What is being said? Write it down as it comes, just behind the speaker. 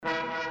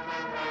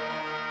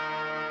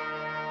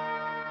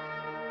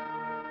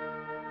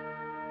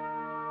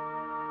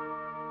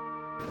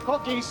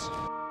cookies.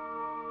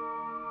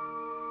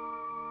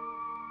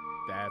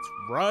 That's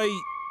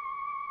right.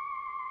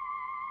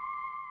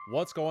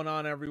 What's going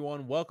on,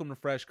 everyone? Welcome to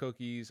Fresh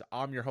Cookies.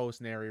 I'm your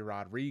host, Neri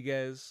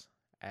Rodriguez.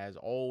 As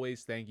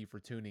always, thank you for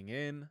tuning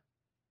in.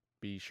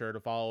 Be sure to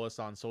follow us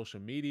on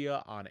social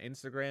media. On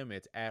Instagram,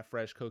 it's at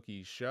Fresh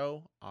Cookies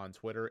Show. On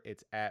Twitter,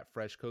 it's at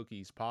Fresh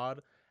Cookies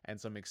Pod. And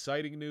some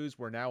exciting news,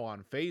 we're now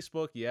on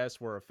Facebook.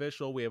 Yes, we're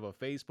official. We have a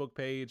Facebook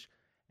page.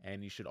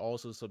 And you should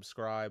also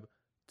subscribe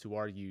to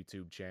our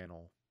YouTube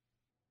channel.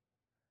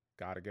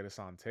 Gotta get us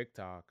on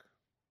TikTok.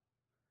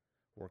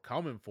 We're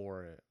coming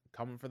for it.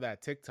 Coming for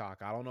that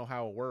TikTok. I don't know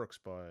how it works,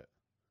 but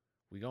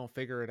we gonna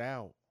figure it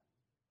out.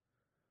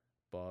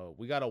 But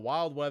we got a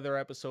wild weather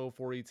episode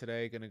for you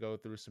today. Gonna go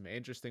through some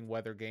interesting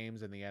weather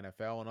games in the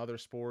NFL and other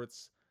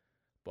sports.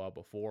 But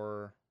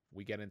before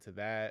we get into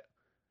that,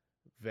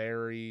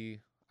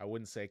 I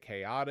wouldn't say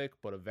chaotic,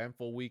 but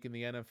eventful week in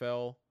the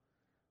NFL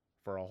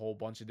for a whole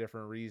bunch of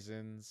different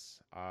reasons.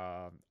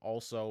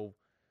 Also,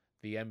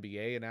 the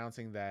NBA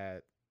announcing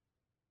that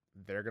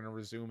they're gonna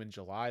resume in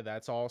July.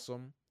 That's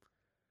awesome.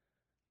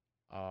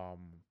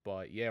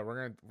 But yeah,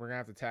 we're gonna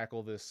have to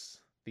tackle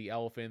the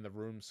elephant in the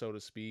room, so to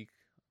speak.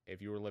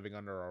 If you were living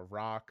under a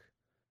rock,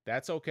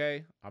 that's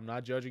okay. I'm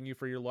not judging you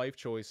for your life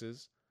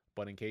choices.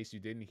 But in case you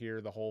didn't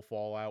hear the whole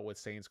fallout with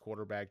Saints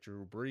quarterback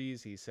Drew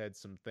Brees, he said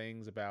some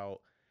things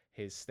about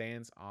his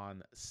stance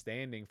on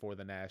standing for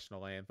the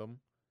national anthem.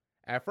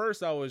 At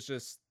first, I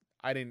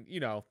didn't,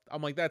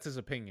 I'm like, that's his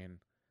opinion.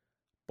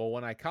 But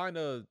when I kind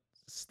of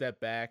stepped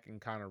back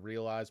and kind of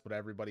realized what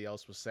everybody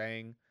else was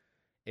saying,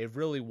 it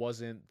really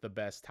wasn't the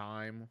best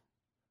time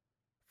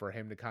for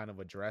him to kind of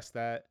address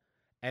that.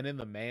 And in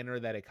the manner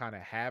that it kind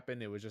of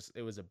happened, it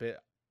was a bit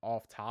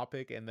off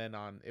topic. And then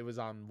it was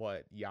on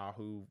what,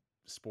 Yahoo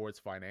Sports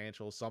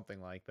Financial, something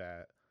like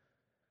that.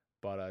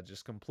 But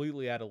just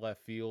completely out of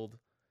left field.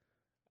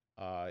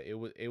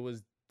 It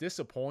was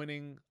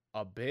disappointing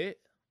a bit.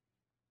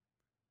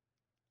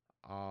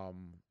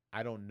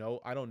 I don't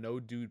know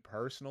dude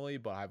personally,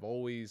 but I've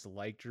always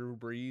liked Drew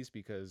Brees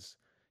because,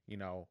 you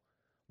know,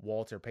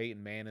 Walter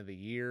Payton Man of the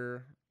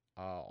Year,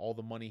 all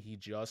the money he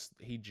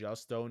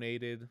just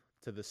donated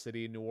to the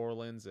city of New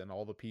Orleans and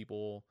all the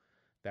people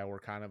that were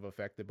kind of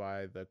affected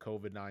by the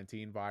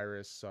COVID-19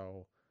 virus.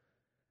 So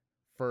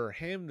for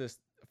him this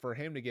for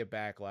him to get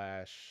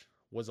backlash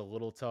was a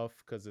little tough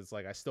because it's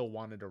like I still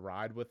wanted to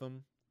ride with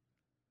him.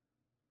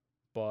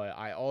 But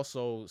I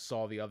also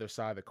saw the other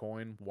side of the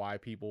coin, why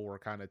people were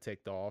kind of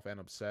ticked off and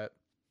upset.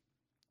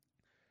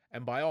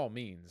 And by all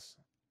means,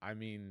 I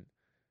mean,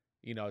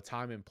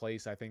 time and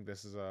place, I think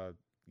this is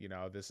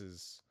this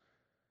is,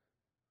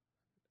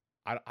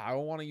 I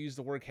don't want to use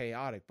the word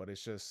chaotic, but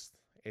it's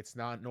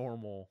not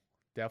normal.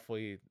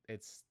 Definitely,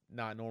 it's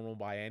not normal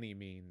by any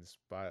means,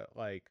 but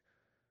like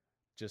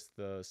just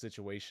the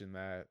situation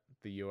that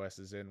the U.S.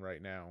 is in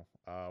right now.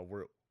 I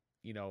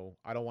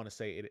don't want to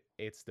say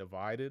it's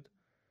divided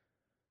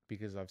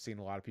because I've seen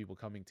a lot of people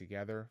coming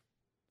together,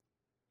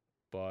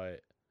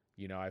 but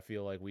I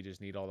feel like we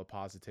just need all the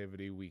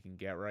positivity we can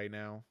get right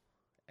now.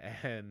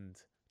 And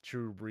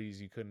Drew Brees,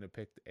 you couldn't have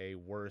picked a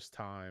worse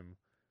time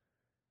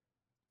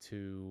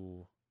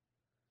to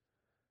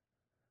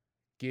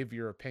give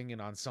your opinion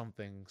on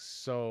something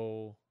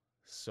so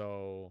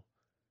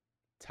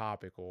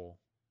topical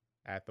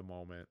at the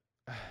moment.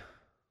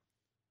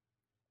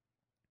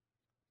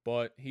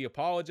 But he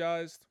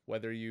apologized.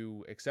 Whether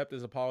you accept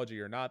his apology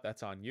or not,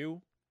 that's on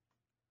you.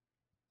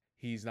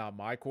 He's not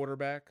my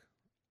quarterback.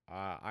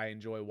 I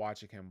enjoy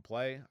watching him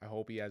play. I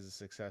hope he has a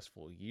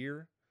successful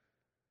year.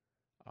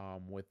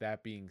 With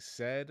that being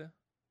said,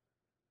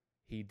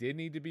 he did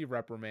need to be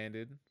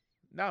reprimanded.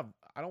 Not,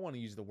 I don't want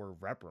to use the word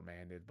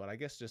reprimanded, but I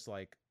guess just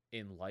like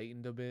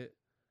enlightened a bit.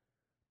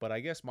 But I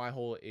guess my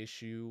whole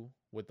issue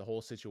with the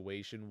whole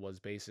situation was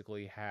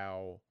basically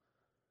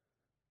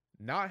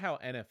not how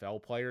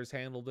NFL players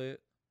handled it,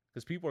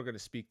 because people are going to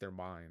speak their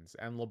minds,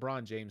 and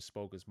LeBron James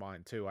spoke his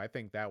mind too. I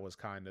think that was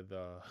kind of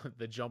the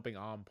the jumping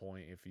on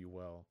point, if you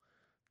will.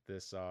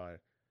 This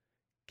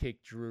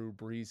kick Drew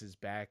Brees'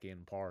 back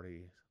in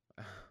party.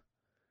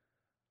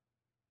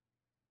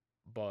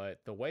 But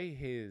the way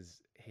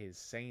his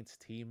Saints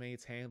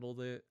teammates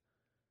handled it,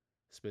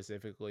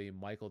 specifically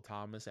Michael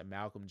Thomas and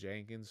Malcolm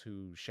Jenkins,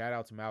 who, shout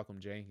out to Malcolm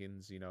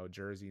Jenkins,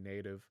 Jersey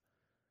native,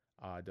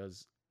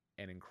 does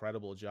an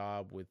incredible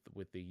job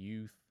with the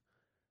youth,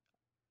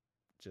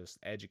 just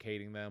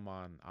educating them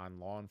on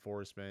law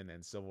enforcement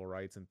and civil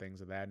rights and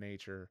things of that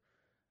nature.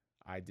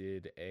 I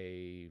did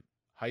a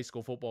high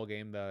school football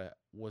game that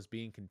was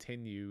being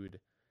continued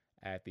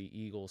at the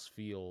Eagles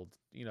field.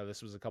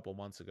 This was a couple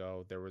months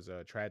ago. There was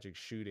a tragic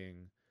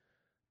shooting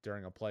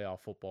during a playoff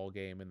football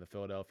game, and the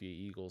Philadelphia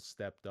Eagles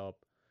stepped up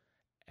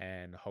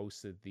and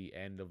hosted the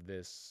end of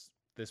this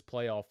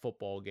playoff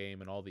football game,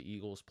 and all the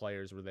Eagles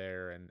players were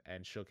there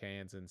and shook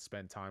hands and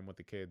spent time with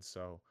the kids.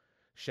 So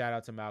shout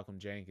out to Malcolm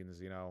Jenkins,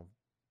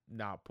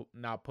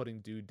 not putting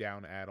dude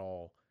down at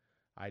all.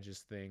 I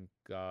just think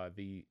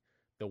the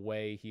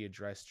way he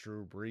addressed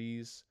Drew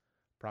Brees,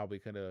 Probably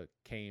could have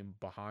came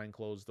behind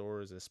closed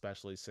doors,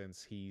 especially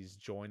since he's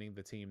joining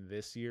the team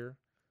this year.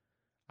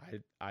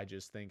 I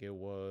just think it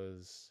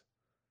was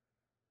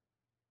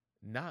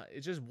not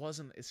it just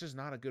wasn't it's just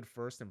not a good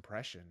first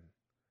impression.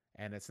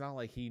 And it's not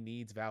like he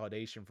needs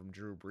validation from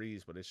Drew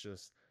Brees, but it's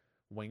just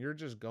when you're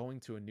just going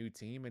to a new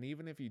team, and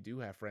even if you do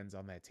have friends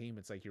on that team,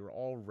 it's like you're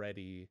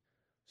already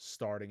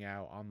starting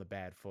out on the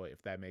bad foot,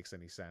 if that makes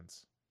any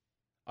sense.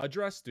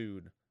 Address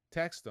dude,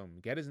 text him,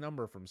 get his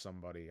number from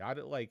somebody. I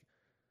like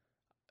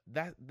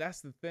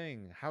that's the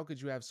thing. How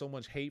could you have so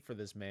much hate for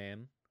this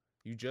man?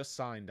 You just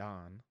signed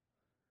on.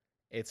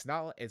 It's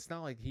not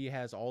like he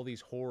has all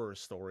these horror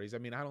stories. I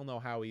mean, I don't know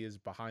how he is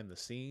behind the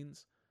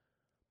scenes,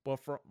 but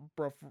from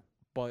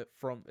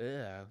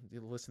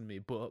listen to me,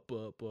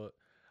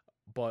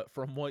 but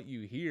from what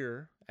you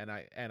hear, and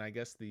I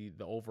guess the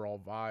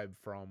overall vibe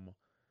from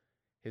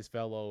his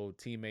fellow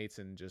teammates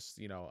and just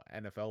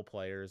NFL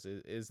players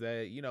is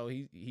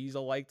that he's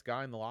a liked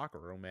guy in the locker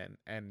room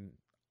and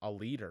a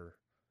leader.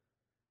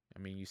 I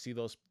mean, you see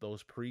those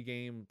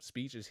pregame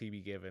speeches he be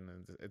giving,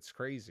 and it's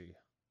crazy.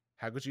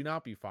 How could you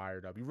not be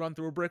fired up? You run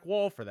through a brick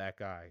wall for that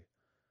guy.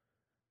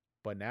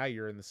 But now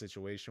you're in the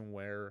situation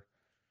where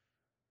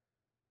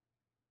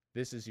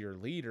this is your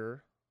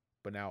leader,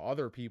 but now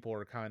other people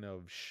are kind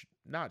of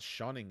not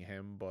shunning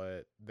him,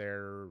 but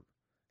they're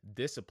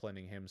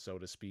disciplining him, so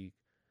to speak.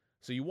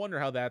 So you wonder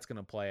how that's going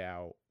to play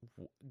out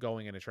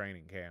going into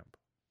training camp.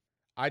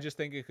 I just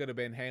think it could have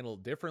been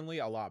handled differently,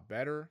 a lot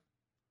better.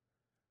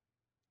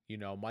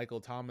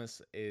 Michael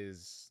Thomas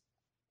is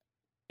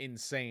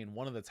insane.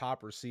 One of the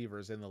top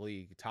receivers in the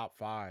league, top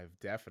 5,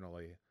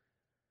 definitely.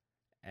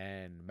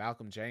 And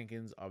Malcolm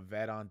Jenkins, a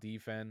vet on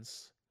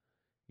defense.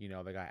 They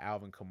got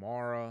Alvin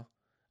Kamara,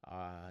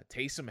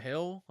 Taysom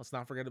Hill. Let's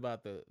not forget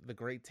about the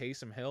great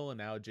Taysom Hill, and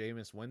now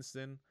Jameis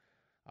Winston.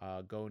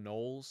 Go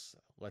Knowles.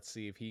 Let's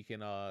see if he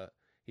can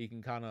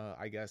kind of,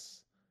 I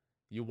guess,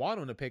 you want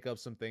him to pick up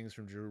some things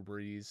from Drew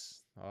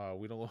Brees.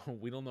 We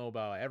don't know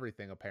about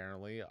everything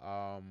apparently.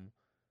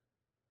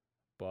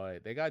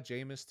 But they got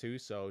Jameis too,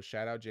 so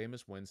shout out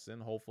Jameis Winston.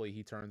 Hopefully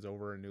he turns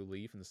over a new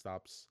leaf and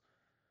stops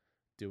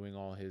doing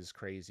all his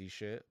crazy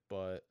shit.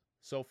 But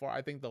so far,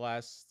 I think the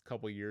last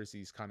couple of years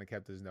he's kind of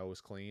kept his nose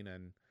clean,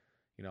 and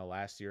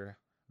last year,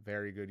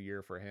 very good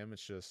year for him.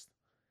 It's just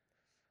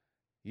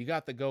you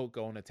got the GOAT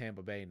going to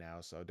Tampa Bay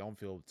now, so don't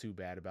feel too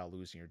bad about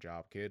losing your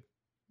job, kid.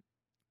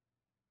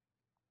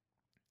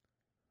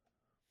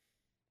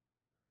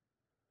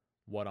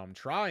 What I'm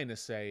trying to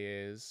say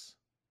is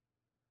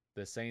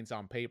the Saints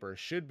on paper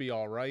should be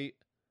all right,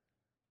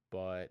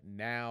 but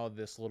now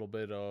this little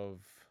bit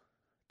of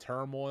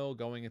turmoil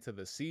going into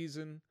the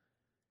season,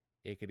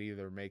 it could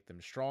either make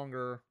them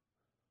stronger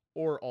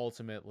or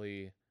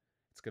ultimately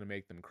it's going to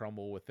make them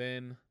crumble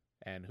within.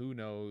 And who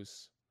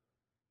knows?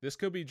 This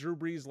could be Drew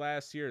Brees'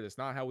 last year. That's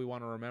not how we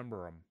want to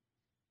remember him.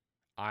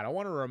 I don't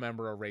want to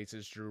remember a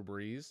racist Drew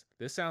Brees.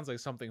 This sounds like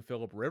something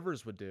Philip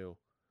Rivers would do.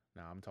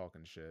 Nah, I'm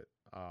talking shit.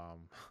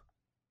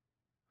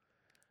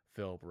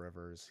 Philip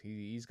Rivers,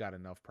 he's got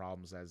enough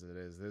problems as it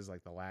is. This is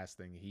like the last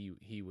thing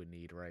he would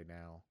need right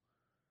now.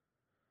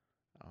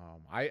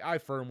 I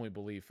firmly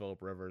believe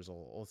Philip Rivers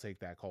will take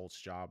that Colts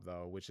job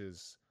though, which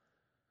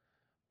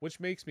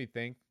makes me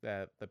think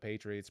that the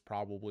Patriots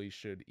probably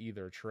should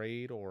either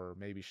trade or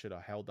maybe should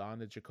have held on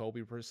to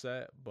Jacoby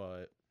Brissett,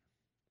 but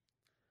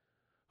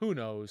who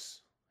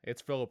knows?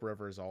 It's Philip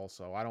Rivers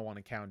also. I don't want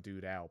to count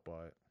dude out,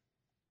 but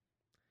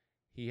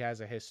he has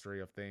a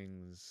history of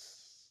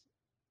things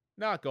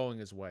not going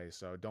his way,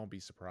 so don't be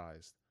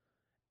surprised.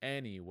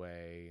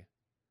 Anyway,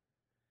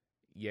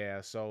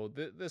 yeah, so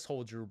this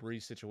whole Drew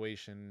Brees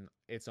situation,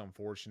 it's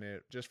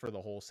unfortunate just for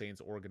the whole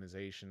Saints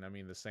organization. I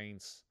mean, the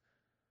Saints,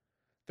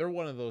 they're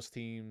one of those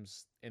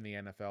teams in the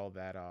NFL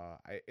that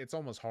it's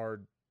almost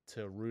hard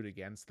to root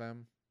against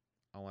them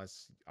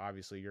unless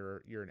obviously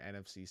you're an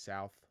NFC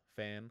South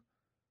fan.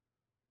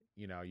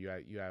 You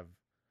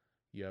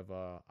have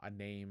a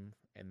name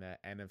in the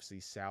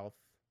NFC South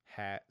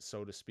hat,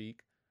 so to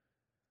speak.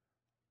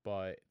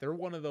 But they're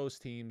one of those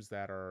teams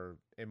that are,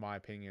 in my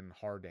opinion,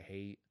 hard to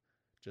hate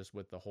just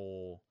with the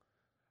whole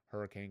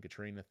Hurricane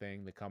Katrina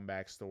thing, the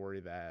comeback story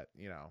that,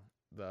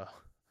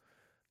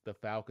 the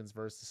Falcons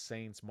versus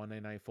Saints Monday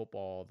Night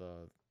Football,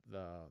 the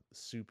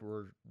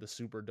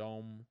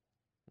Superdome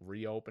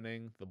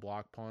reopening, the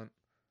block punt,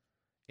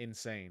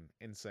 insane,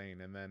 and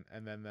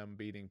then them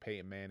beating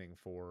Peyton Manning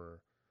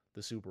for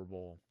the Super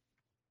Bowl.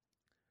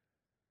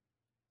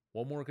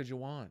 What more could you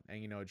want?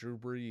 And Drew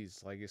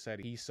Brees, like I said,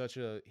 he's such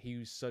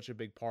a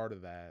big part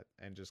of that,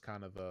 and just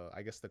kind of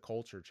the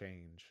culture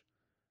change.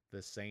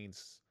 The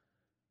Saints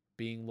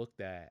being looked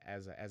at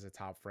as a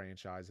top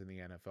franchise in the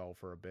NFL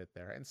for a bit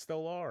there, and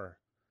still are.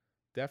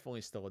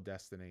 Definitely still a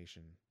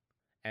destination.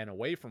 And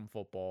away from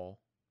football,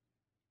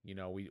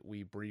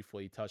 we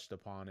briefly touched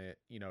upon it.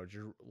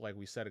 Drew, like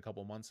we said a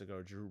couple months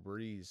ago, Drew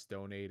Brees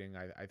donating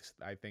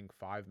I think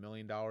 $5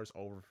 million,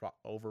 over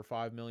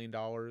 $5 million,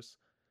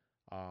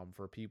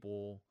 for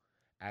people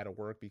out of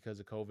work because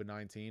of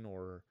COVID-19,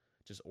 or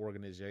just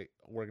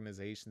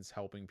organizations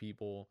helping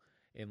people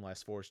in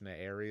less fortunate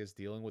areas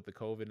dealing with the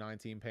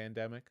COVID-19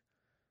 pandemic.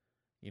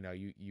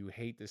 You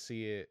hate to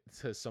see it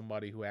to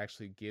somebody who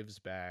actually gives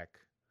back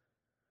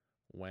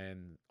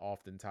when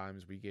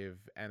oftentimes we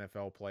give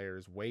NFL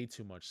players way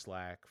too much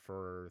slack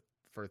for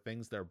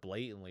things they're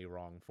blatantly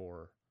wrong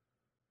for.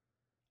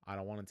 I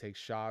don't want to take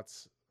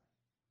shots,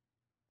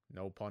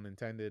 no pun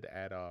intended,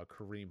 at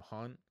Kareem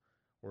Hunt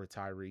or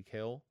Tyreek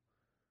Hill.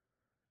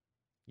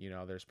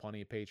 There's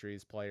plenty of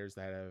Patriots players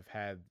that have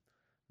had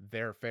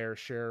their fair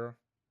share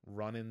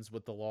run-ins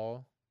with the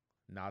law.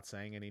 Not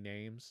saying any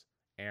names.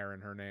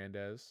 Aaron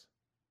Hernandez,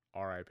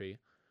 R.I.P.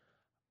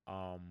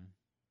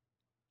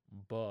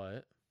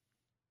 But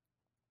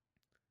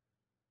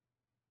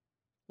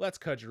let's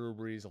cut Drew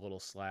Brees a little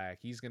slack.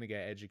 He's going to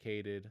get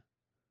educated,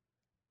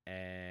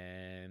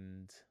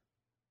 and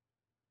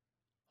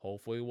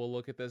hopefully we'll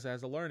look at this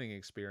as a learning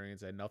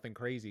experience and nothing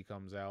crazy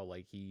comes out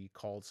like he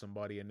called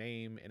somebody a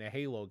name in a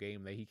Halo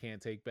game that he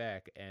can't take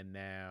back, and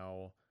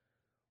now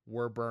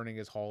we're burning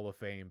his Hall of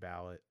Fame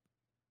ballot.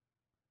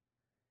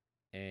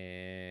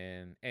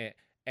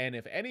 And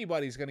if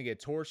anybody's going to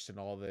get torched in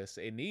all this,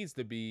 it needs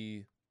to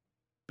be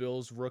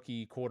Bills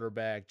rookie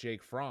quarterback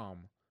Jake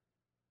Fromm,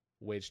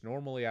 which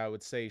normally I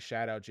would say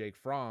shout out Jake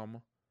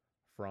Fromm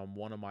from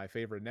one of my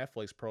favorite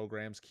Netflix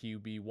programs,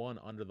 QB1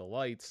 Under the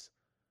Lights,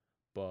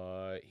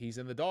 but he's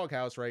in the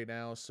doghouse right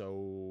now,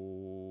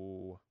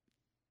 so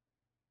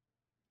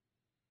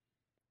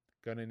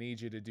gonna need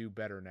you to do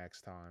better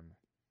next time.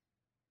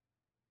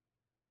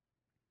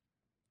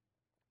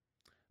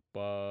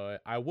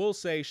 But I will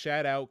say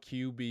shout out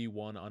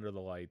QB1 Under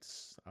the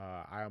Lights.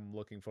 I'm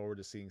looking forward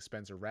to seeing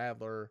Spencer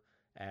Rattler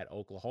at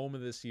Oklahoma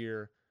this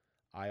year.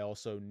 I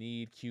also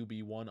need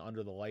QB1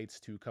 Under the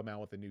Lights to come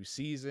out with a new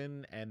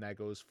season, and that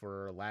goes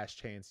for Last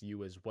Chance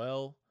U as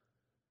well.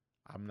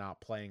 I'm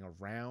not playing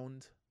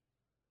around.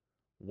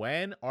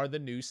 When are the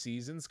new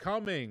seasons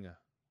coming?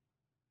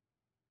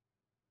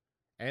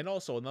 And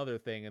also another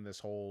thing in this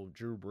whole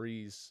Drew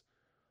Brees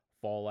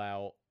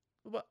fallout,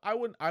 but I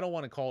don't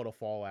want to call it a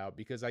fallout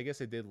because I guess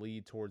it did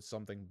lead towards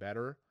something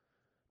better,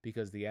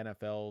 because the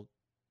NFL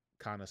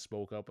kind of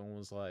spoke up and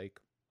was like,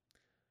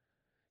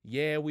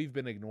 yeah, we've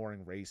been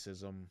ignoring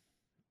racism.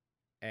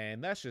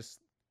 And that's just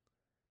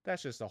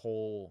a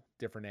whole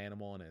different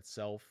animal in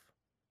itself.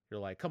 You're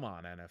like, come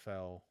on,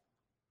 NFL.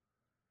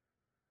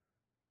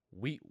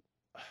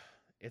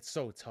 It's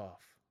so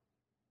tough.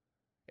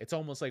 It's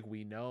almost like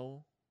we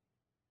know.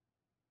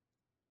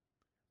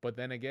 But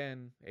then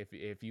again,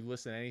 if you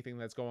listen to anything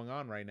that's going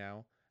on right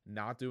now,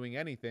 not doing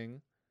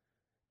anything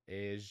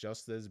is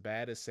just as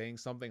bad as saying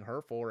something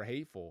hurtful or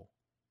hateful.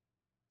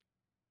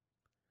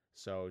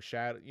 So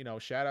shout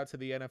out to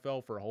the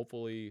NFL for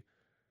hopefully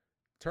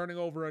turning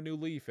over a new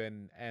leaf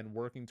and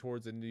working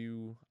towards a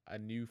new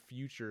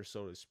future,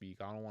 so to speak.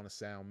 I don't want to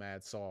sound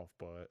mad soft,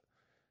 but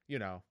you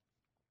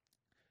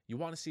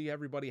want to see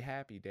everybody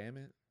happy, damn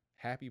it.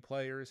 Happy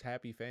players,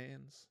 happy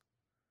fans.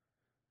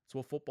 That's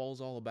what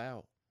football's all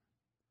about.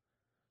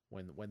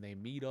 When they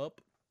meet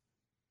up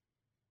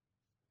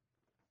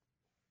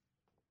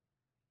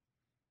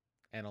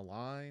and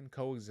align,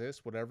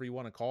 coexist, whatever you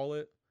want to call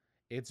it,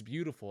 it's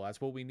beautiful.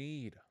 That's what we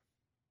need.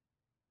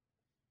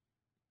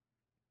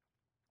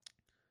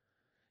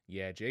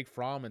 Yeah, Jake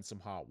Fromm in some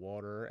hot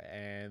water.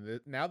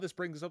 And now this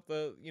brings up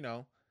we're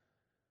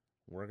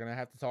going to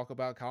have to talk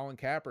about Colin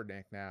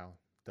Kaepernick now.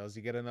 Does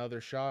he get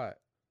another shot?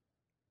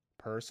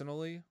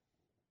 Personally,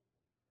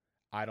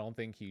 I don't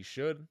think he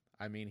should.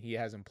 I mean, he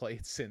hasn't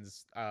played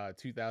since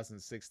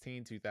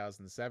 2016,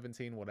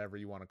 2017, whatever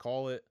you want to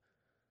call it.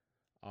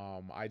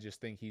 I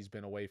just think he's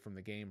been away from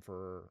the game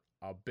for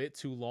a bit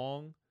too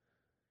long.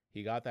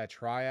 He got that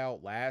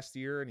tryout last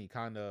year and he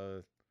kind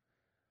of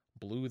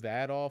blew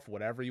that off,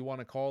 whatever you want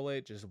to call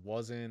it, just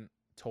wasn't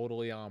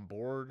totally on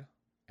board.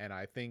 And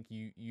I think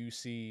you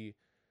see,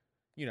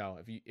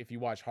 if you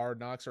watch Hard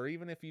Knocks, or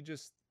even if you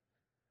just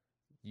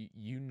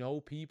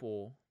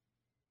people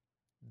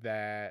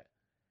that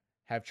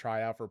have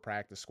tried out for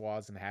practice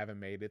squads and haven't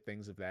made it,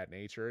 things of that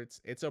nature.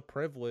 It's a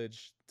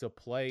privilege to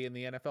play in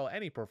the NFL,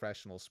 any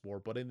professional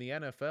sport, but in the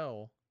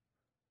NFL,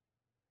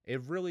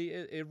 it really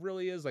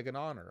is like an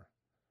honor.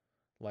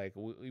 Like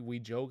we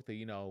joke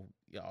that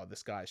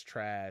this guy's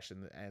trash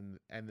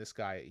and this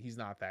guy, he's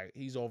not that,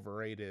 he's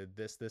overrated,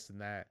 this and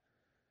that.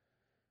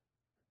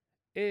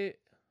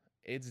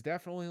 It's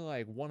definitely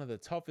like one of the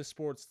toughest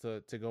sports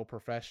to go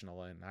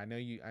professional in. I know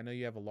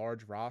you have a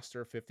large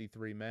roster,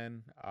 53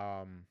 men.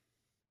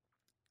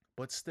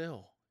 But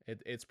still,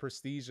 it's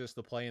prestigious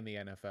to play in the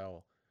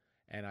NFL.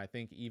 And I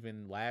think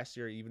even last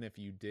year, even if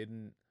you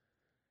didn't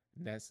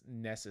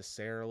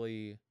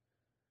necessarily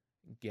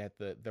get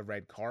the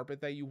red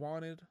carpet that you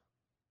wanted,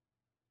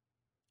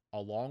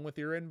 along with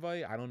your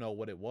invite, I don't know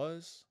what it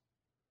was,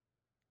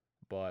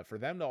 but for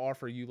them to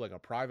offer you like a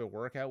private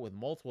workout with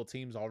multiple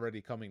teams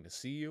already coming to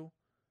see you,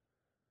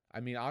 I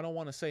mean, I don't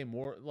want to say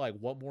more, like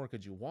what more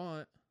could you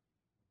want?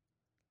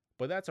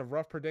 But that's a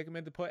rough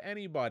predicament to put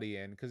anybody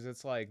in, because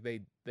it's like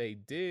they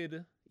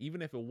did,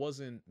 even if it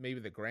wasn't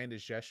maybe the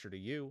grandest gesture to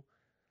you,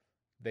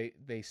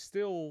 they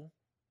still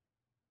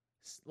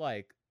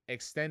like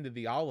extended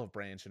the olive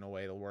branch in a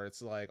way to where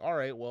it's like, all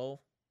right,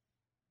 well,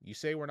 you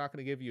say we're not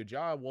going to give you a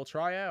job, we'll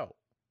try out.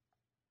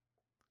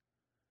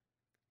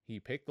 He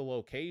picked the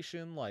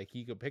location, like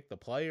he could pick the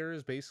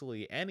players,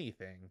 basically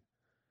anything.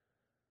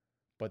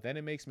 But then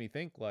it makes me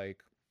think,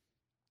 like,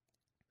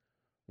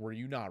 were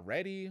you not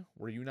ready?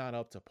 Were you not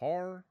up to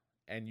par?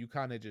 And you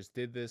kind of just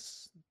did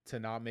this to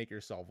not make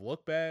yourself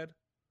look bad?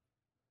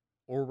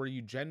 Or were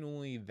you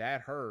genuinely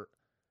that hurt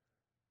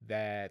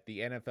that the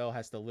NFL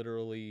has to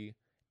literally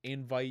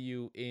invite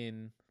you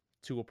in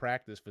to a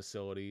practice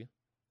facility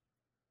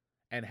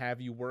and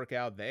have you work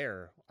out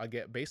there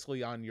again,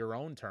 basically on your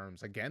own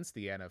terms against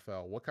the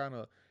NFL? What kind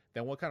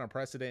of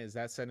precedent is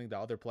that setting to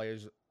other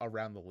players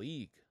around the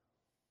league?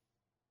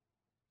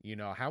 You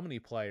know, how many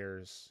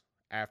players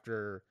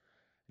after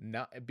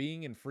not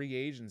being in free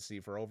agency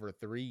for over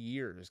 3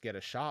 years get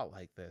a shot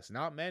like this?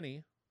 Not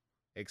many.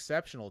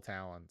 Exceptional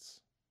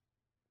talents.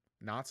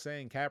 Not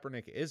saying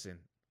Kaepernick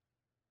isn't,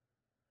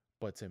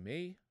 but to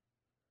me,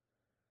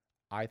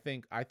 I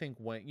think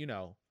when,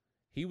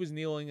 he was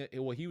kneeling,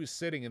 well, he was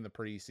sitting in the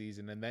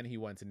preseason and then he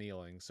went to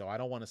kneeling. So I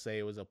don't want to say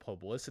it was a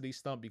publicity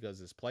stunt because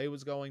his play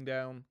was going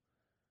down.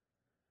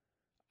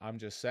 I'm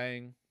just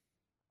saying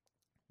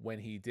when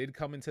he did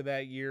come into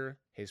that year,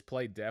 his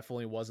play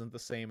definitely wasn't the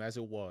same as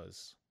it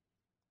was.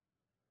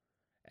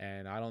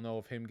 And I don't know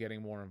if him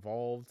getting more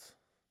involved,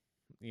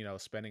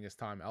 spending his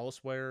time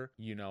elsewhere,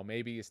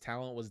 maybe his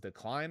talent was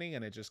declining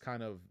and it just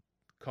kind of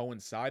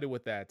coincided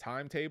with that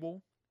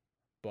timetable.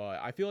 But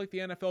I feel like the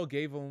NFL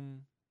gave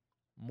him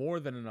more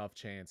than enough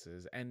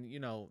chances. And,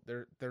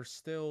 they're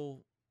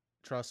still,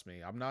 trust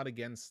me, I'm not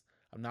against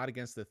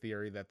the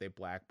theory that they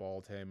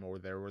blackballed him or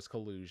there was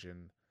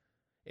collusion.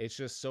 It's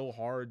just so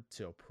hard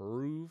to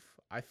prove,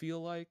 I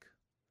feel like.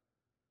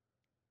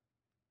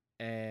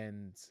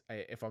 And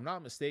if I'm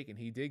not mistaken,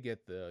 he did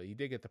get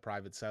the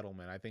private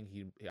settlement. I think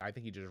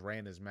he just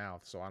ran his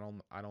mouth. So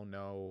I don't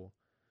know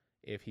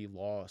if he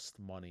lost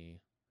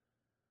money,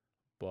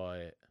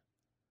 but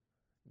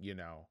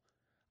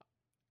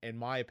in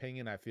my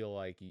opinion, I feel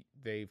like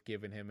they've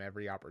given him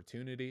every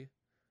opportunity.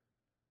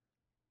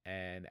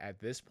 And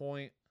at this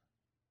point,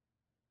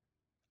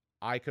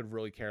 I could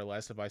really care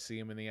less if I see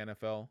him in the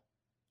NFL.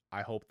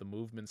 I hope the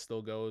movement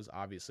still goes.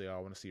 Obviously, I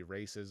want to see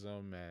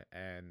racism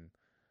and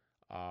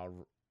uh,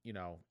 you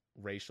know,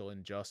 racial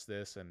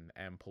injustice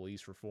and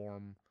police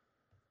reform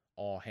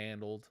all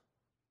handled.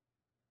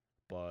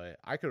 But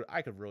I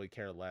could really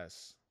care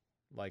less,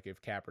 like,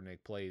 if Kaepernick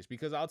plays,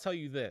 because I'll tell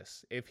you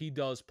this: if he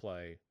does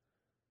play,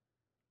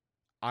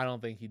 I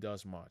don't think he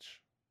does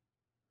much.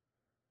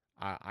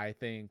 I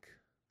think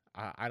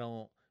I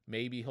don't.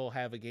 Maybe he'll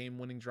have a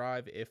game-winning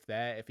drive, if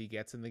that, if he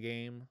gets in the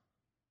game.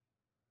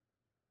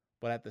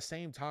 But at the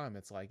same time,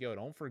 it's like, yo,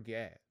 don't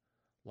forget,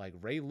 like,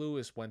 Ray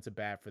Lewis went to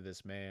bat for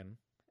this man,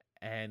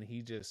 and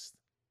he just,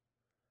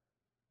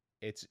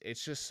 it's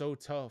just so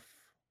tough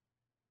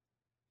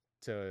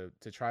to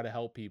try to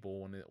help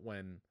people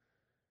when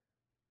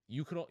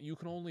you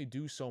can only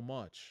do so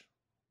much.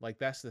 Like,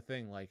 that's the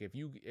thing. Like,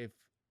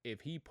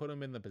 if he put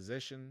him in the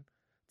position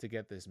to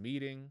get this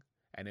meeting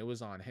and it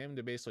was on him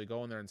to basically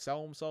go in there and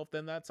sell himself,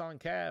 then that's on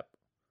Cap.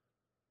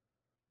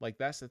 Like,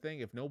 that's the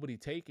thing. If nobody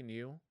taking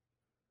you,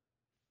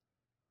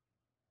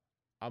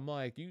 I'm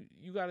like, you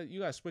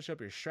gotta switch up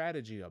your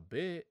strategy a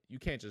bit. You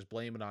can't just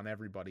blame it on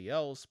everybody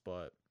else,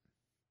 but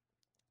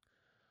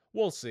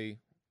we'll see.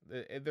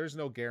 There's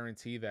no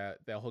guarantee that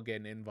he'll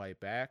get an invite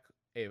back.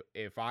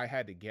 If I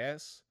had to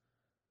guess,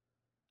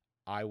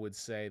 I would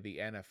say the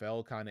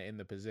NFL, kind of in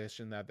the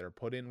position that they're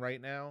put in right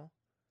now,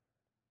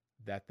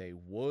 that they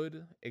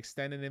would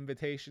extend an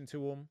invitation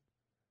to him.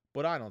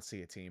 But I don't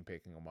see a team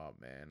picking him up,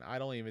 man. I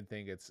don't even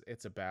think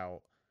it's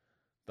about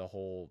the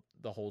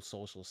whole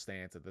social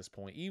stance at this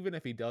point. Even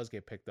if he does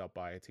get picked up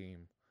by a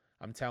team,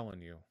 I'm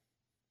telling you,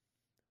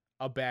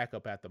 a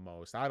backup at the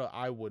most.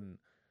 I wouldn't.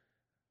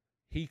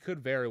 He could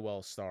very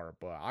well start,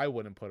 but I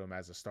wouldn't put him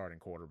as a starting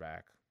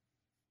quarterback.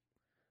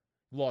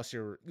 You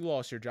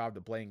lost your job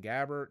to Blaine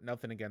Gabbert.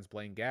 Nothing against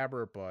Blaine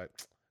Gabbert, but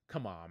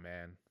come on,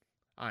 man.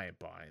 I ain't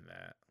buying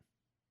that.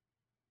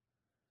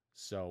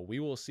 So we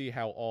will see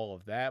how all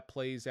of that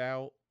plays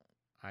out.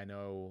 I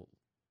know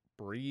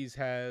Breeze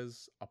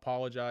has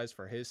apologized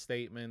for his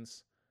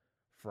statements.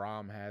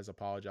 Fromm has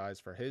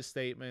apologized for his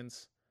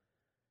statements.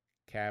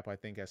 Cap, I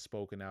think, has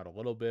spoken out a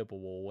little bit, but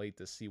we'll wait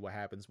to see what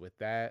happens with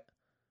that.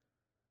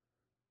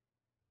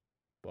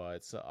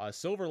 But a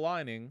silver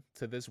lining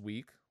to this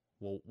week.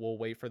 We'll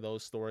wait for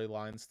those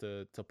storylines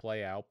to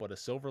play out. But a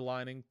silver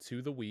lining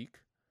to the week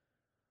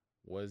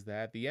was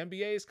that the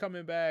NBA is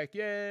coming back.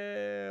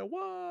 Yeah,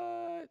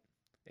 what?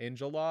 In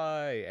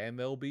July, and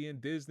they'll be in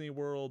Disney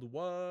World.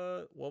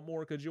 What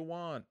more could you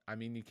want? I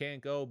mean, you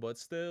can't go, but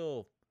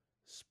still,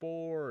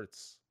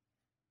 sports.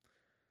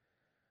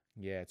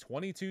 Yeah,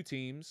 22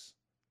 teams.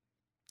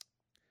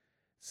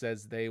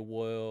 Says they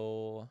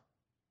will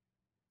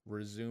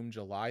resume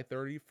July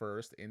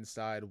 31st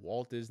inside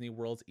Walt Disney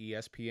World's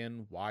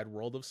ESPN Wide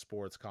World of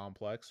Sports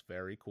complex.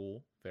 Very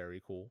cool.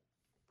 Very cool.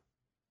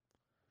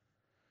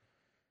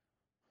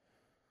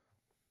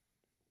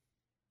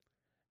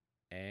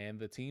 And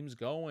the teams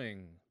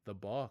going, the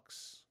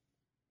Bucks,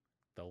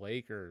 the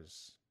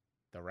Lakers,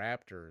 the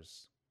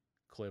Raptors,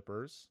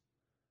 Clippers,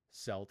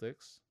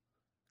 Celtics,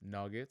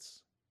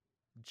 Nuggets,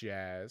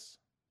 Jazz,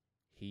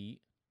 Heat,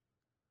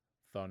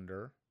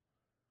 Thunder,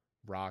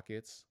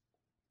 Rockets,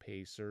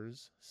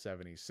 Pacers,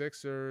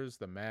 76ers,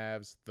 the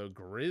Mavs, the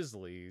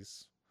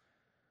Grizzlies,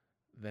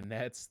 the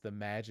Nets, the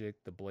Magic,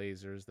 the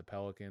Blazers, the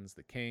Pelicans,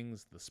 the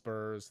Kings, the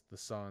Spurs, the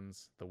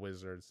Suns, the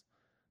Wizards,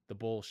 the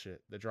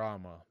bullshit, the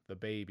drama, the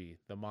baby,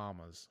 the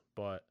mamas.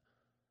 But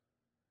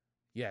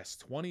yes,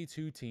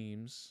 22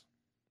 teams.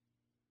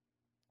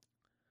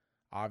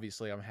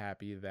 Obviously, I'm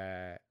happy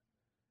that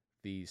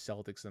the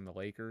Celtics and the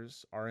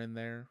Lakers are in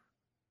there.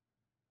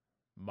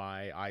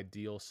 My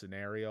ideal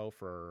scenario,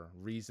 for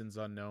reasons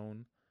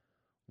unknown,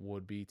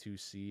 would be to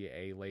see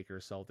a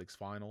Lakers Celtics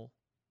final.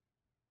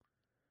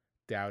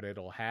 Doubt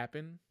it'll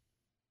happen,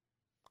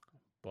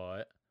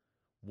 but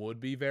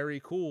would be very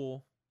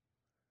cool.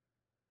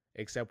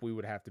 Except we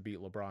would have to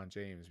beat LeBron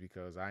James,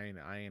 because I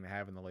ain't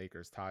having the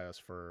Lakers tie us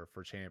for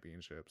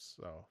championships.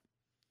 So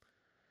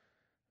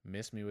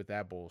miss me with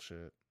that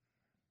bullshit.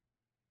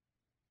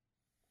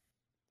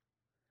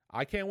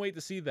 I can't wait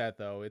to see that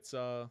though. It's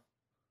gonna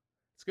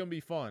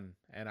be fun,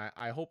 and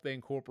I hope they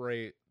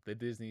incorporate the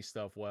Disney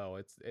stuff well.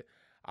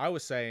 I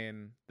was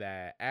saying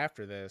that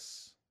after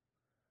this,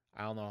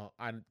 I don't know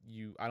I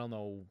don't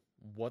know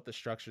what the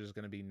structure is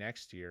gonna be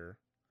next year.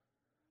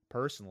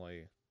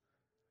 Personally,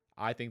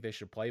 I think they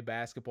should play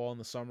basketball in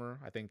the summer.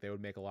 I think they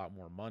would make a lot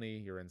more money.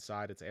 You're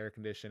inside, it's air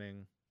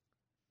conditioning.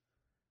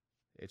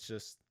 It's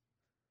just,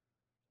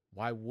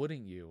 why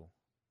wouldn't you?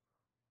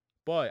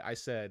 But I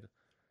said,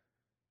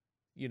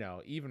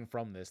 even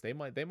from this, they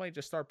might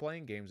just start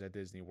playing games at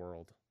Disney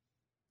World.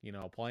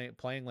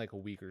 Playing like a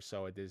week or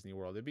so at Disney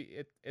World.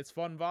 It's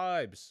fun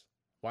vibes.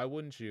 Why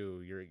wouldn't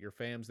you? Your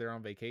fam's there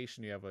on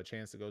vacation. You have a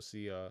chance to go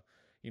see a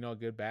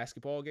good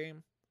basketball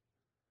game.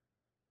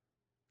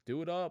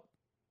 Do it up.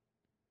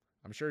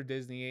 I'm sure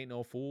Disney ain't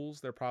no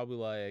fools. They're probably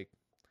like,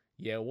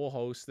 yeah, we'll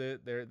host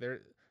it.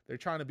 They're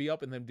trying to be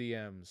up in them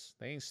DMs.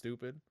 They ain't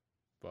stupid.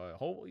 But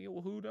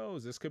who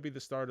knows? This could be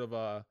the start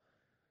of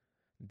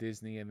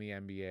Disney and the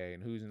NBA,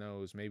 and who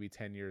knows? Maybe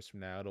 10 years from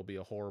now, it'll be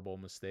a horrible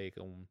mistake,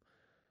 and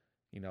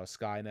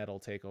Skynet will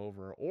take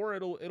over, or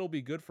it'll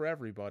be good for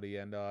everybody,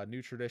 and a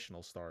new tradition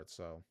will start.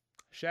 So,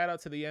 shout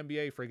out to the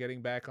NBA for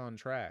getting back on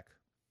track.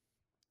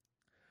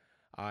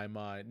 I'm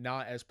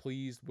not as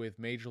pleased with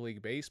Major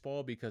League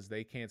Baseball because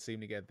they can't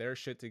seem to get their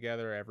shit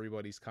together.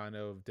 Everybody's kind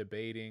of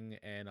debating,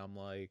 and I'm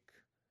like,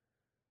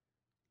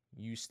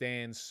 you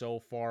stand so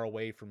far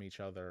away from each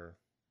other.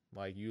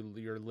 Like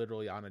you're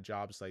literally on a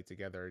job site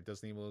together. It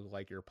doesn't even look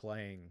like you're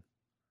playing.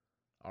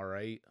 All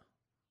right,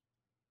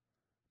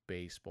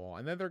 baseball,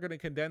 and then they're going to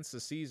condense the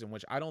season,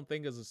 which I don't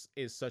think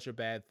is such a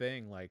bad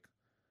thing. Like,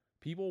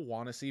 people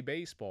want to see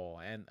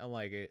baseball, and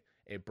like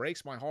it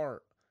breaks my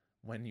heart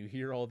when you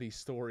hear all these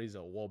stories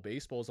of, well,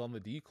 baseball's on the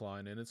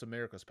decline and it's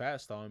America's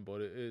pastime, but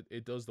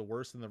it does the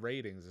worst in the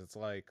ratings. It's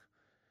like,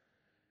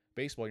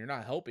 baseball, you're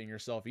not helping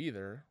yourself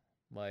either.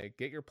 Like,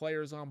 get your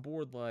players on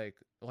board. Like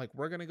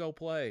we're gonna go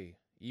play,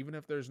 even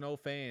if there's no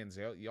fans.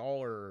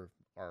 Y'all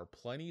are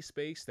plenty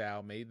spaced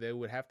out. Maybe they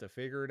would have to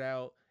figure it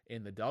out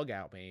in the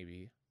dugout,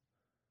 maybe.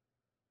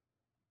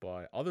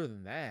 But other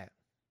than that,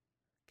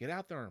 get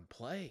out there and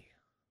play.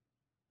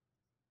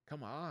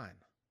 Come on.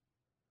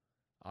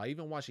 I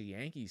even watch a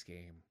Yankees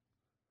game,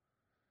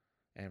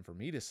 and for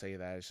me to say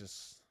that, it's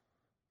just,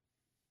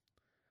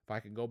 if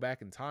I can go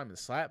back in time and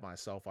slap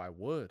myself, I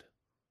would.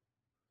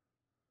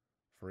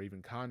 For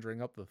even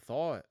conjuring up the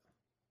thought.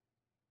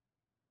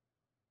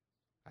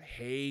 I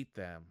hate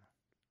them.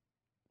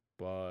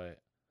 But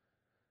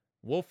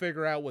we'll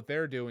figure out what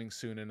they're doing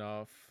soon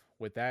enough.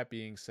 With that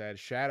being said,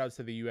 shout out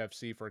to the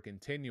UFC for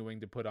continuing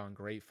to put on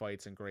great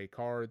fights and great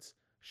cards.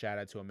 Shout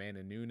out to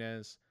Amanda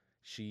Nunes.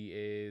 She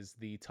is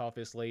the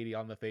toughest lady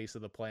on the face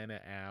of the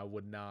planet, and I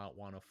would not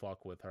want to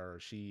fuck with her.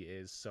 She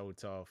is so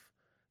tough.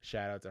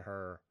 Shout out to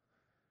her.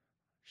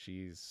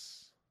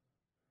 She's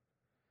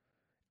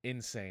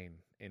insane,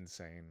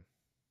 insane.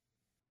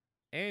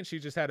 And she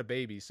just had a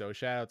baby, so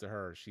shout out to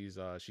her. She's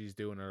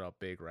doing it up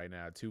big right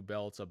now. 2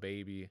 belts, a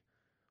baby,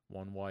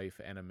 1 wife,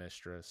 and a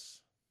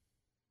mistress.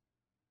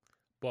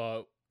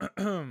 But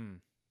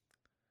damn,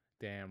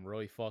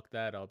 really fucked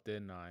that up,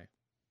 didn't I?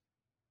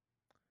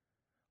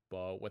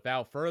 But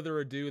without further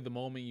ado, the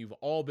moment you've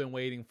all been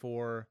waiting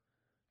for,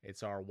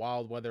 it's our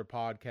Wild Weather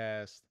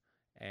podcast,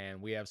 and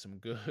we have some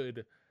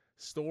good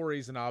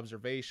stories and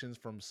observations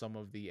from some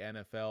of the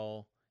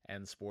NFL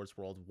and sports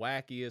world's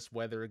wackiest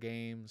weather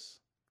games.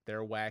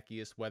 Their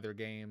wackiest weather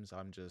games.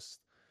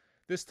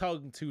 This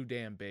tongue too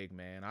damn big,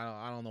 man.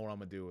 I don't know what I'm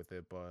gonna do with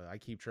it, but I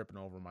keep tripping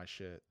over my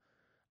shit.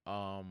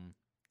 Um,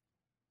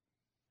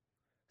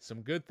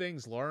 some good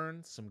things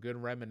learned, some good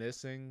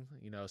reminiscing.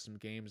 Some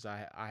games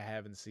I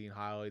haven't seen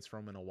highlights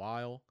from in a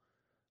while.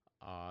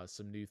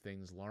 Some new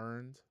things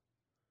learned.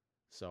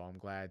 So I'm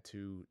glad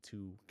to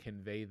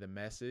convey the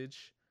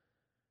message.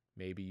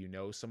 Maybe you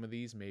know some of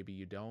these, maybe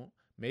you don't.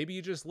 Maybe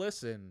you just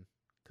listen,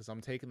 because I'm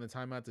taking the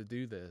time out to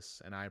do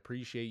this, and I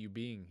appreciate you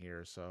being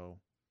here. So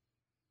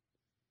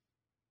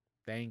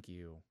thank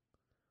you.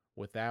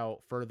 Without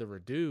further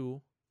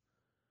ado,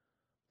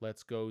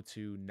 let's go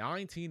to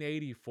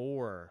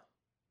 1984,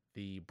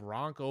 the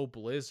Bronco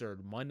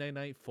Blizzard Monday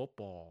Night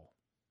Football.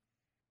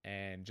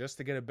 And just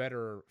to get a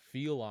better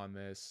feel on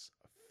this,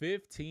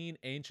 15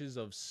 inches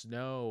of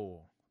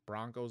snow.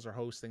 Broncos are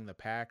hosting the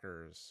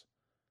Packers.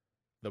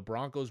 The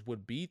Broncos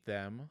would beat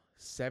them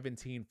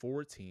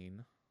 17-14.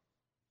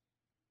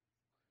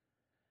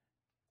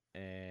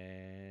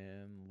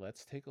 And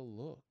let's take a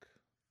look.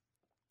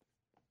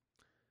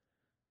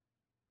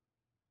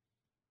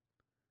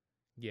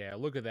 Yeah,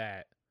 look at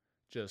that.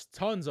 Just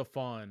tons of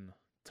fun.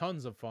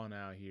 Tons of fun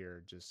out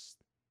here. Just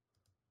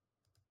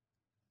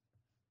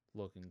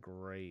looking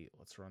great.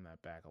 Let's run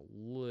that back a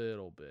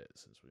little bit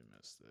since we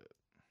missed it.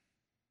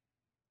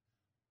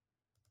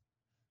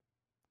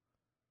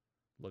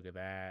 Look at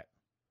that.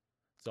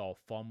 It's all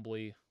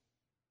fumbly.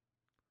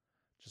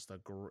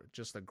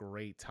 Just a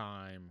great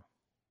time.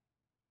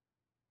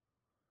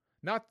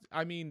 Not,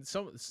 I mean,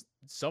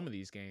 some of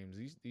these games,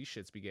 these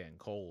shits be getting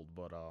cold,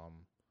 but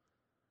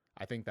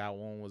I think that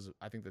one was,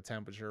 I think the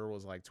temperature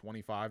was like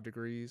 25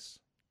 degrees.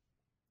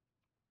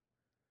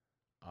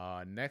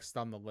 Next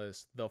on the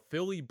list, the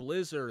Philly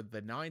Blizzard, the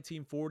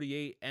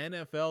 1948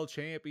 NFL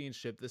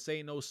Championship. This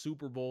ain't no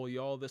Super Bowl,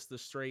 y'all. This the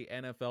straight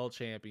NFL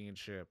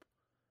Championship.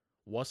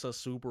 What's a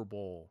Super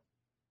Bowl?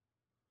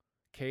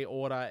 Que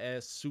hora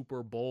es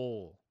Super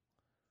Bowl?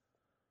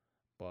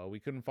 But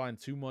we couldn't find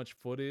too much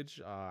footage.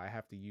 I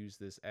have to use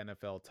this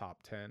NFL Top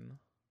 10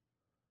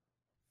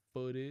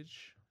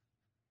 footage.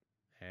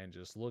 And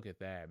just look at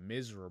that.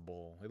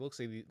 Miserable. It looks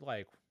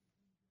like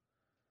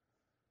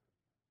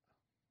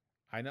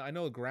I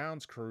know the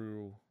grounds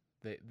crew,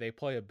 they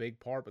play a big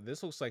part, but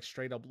this looks like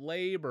straight up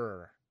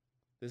labor.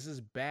 This is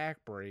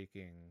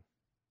backbreaking.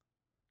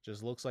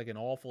 Just looks like an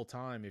awful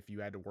time if you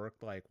had to work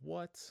like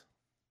what?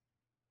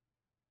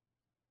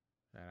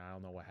 And I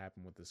don't know what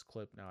happened with this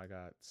clip. Now I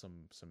got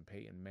some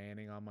Peyton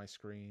Manning on my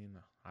screen.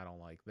 I don't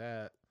like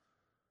that.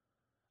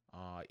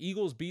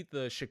 Eagles beat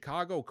the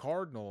Chicago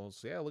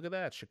Cardinals. Yeah, look at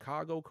that.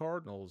 Chicago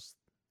Cardinals.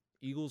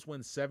 Eagles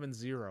win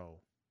 7-0.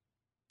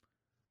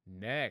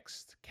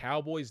 Next,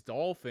 Cowboys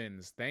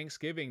Dolphins.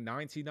 Thanksgiving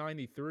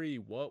 1993.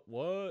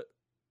 What?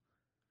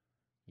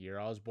 Year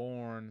I was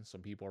born.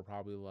 Some people are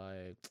probably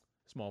like,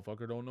 this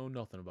motherfucker don't know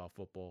nothing about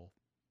football.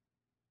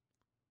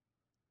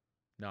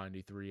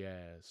 93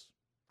 ass.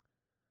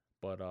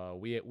 But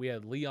we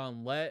had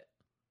Leon Lett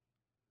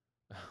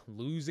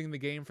losing the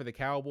game for the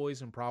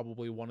Cowboys in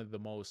probably one of the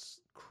most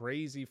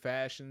crazy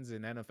fashions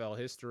in NFL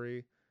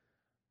history.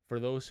 For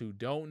those who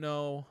don't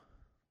know,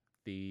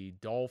 the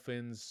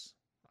Dolphins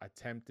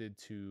attempted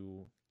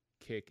to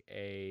kick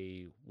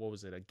a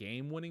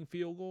game-winning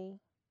field goal,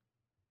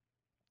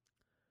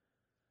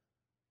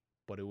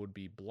 but it would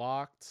be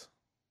blocked.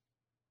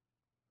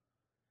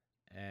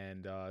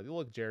 And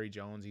look, Jerry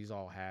Jones, he's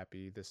all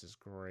happy. This is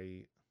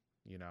great.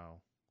 You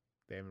know,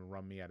 they haven't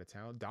run me out of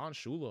town. Don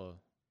Shula,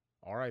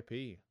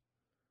 R.I.P.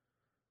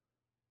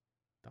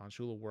 Don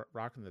Shula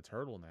rocking the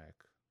turtleneck.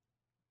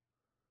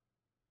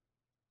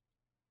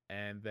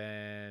 And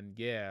then,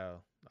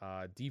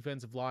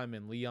 defensive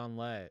lineman Leon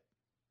Lett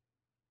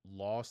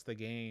lost the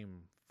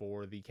game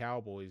for the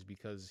Cowboys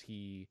because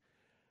he,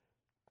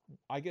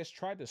 I guess,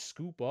 tried to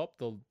scoop up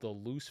the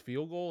loose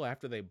field goal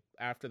after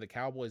the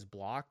Cowboys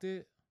blocked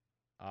it,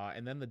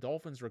 and then the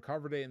Dolphins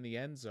recovered it in the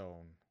end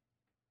zone.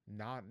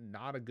 Not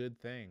a good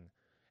thing,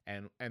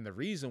 and the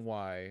reason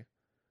why,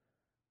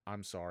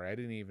 I'm sorry, I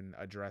didn't even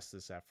address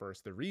this at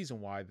first. The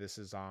reason why this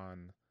is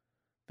on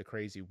the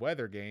crazy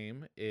weather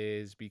game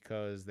is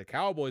because the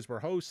Cowboys were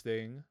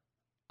hosting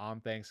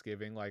on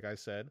Thanksgiving, like I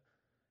said,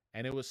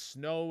 and it was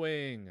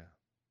snowing.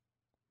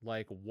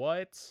 Like,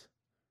 what?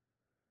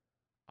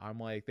 I'm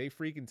like, they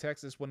freaking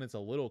Texas when it's a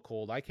little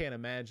cold. I can't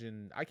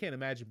imagine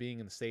being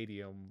in the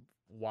stadium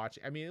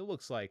watching. I mean, it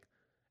looks like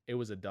it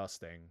was a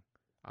dusting.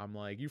 I'm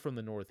like, you from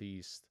the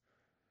Northeast.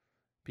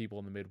 People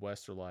in the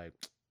Midwest are like,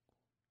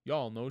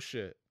 y'all no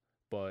shit.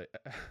 But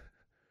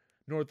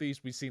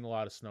Northeast, we've seen a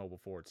lot of snow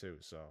before too,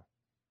 so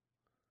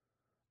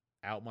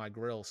out my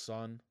grill,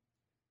 son.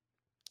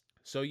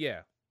 So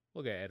yeah,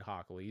 look at Ed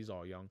Hockley. He's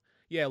all young.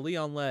 Yeah,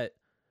 Leon Lett,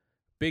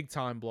 big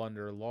time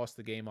blunder, lost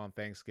the game on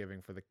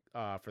Thanksgiving for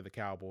the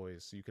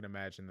Cowboys. You can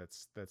imagine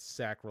that's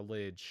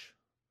sacrilege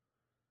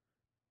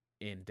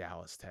in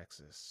Dallas,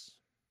 Texas.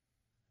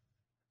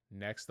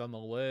 Next on the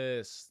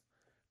list,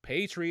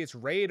 Patriots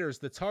Raiders,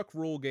 the Tuck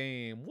Rule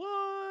game.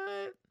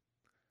 What?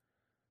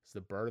 It's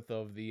the birth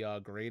of the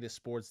greatest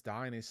sports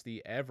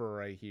dynasty ever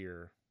right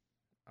here.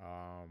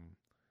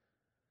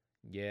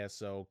 Yeah,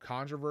 so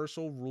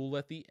controversial rule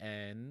at the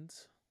end.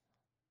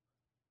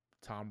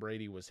 Tom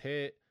Brady was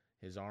hit.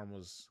 His arm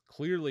was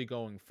clearly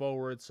going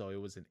forward, so it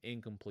was an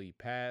incomplete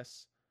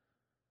pass.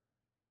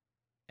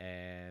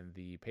 And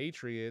the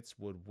Patriots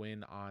would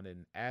win on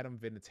an Adam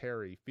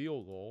Vinatieri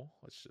field goal.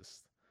 I'm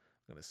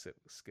going to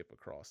skip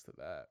across to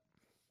that.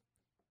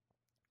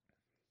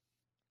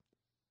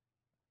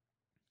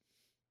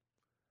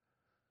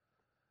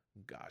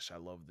 gosh, I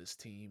love this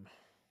team.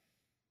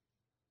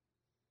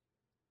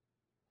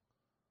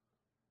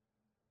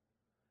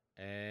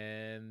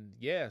 And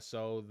yeah,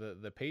 so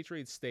the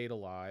Patriots stayed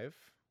alive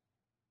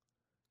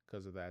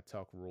because of that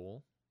Tuck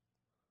rule.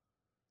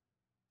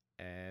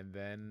 And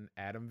then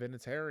Adam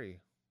Vinatieri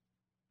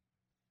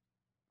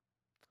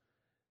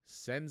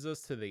sends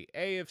us to the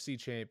AFC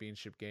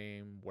Championship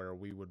game where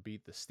we would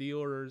beat the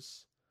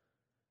Steelers.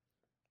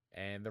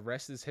 And the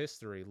rest is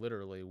history,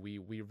 literally.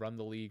 We run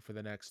the league for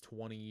the next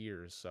 20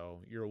 years,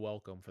 so you're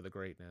welcome for the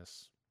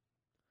greatness.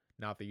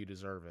 Not that you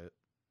deserve it.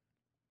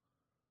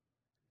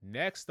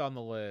 Next on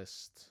the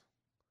list,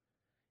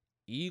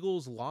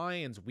 Eagles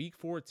Lions week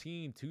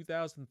 14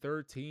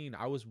 2013.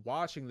 I was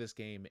watching this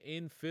game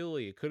in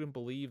Philly. I couldn't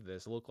believe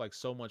this. It looked like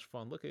so much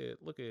fun. Look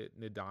at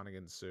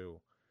Ndamukong Suh.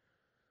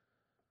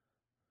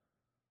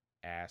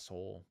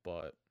 Asshole,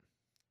 but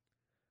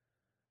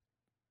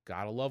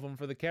gotta love him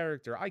for the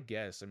character, I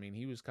guess. I mean,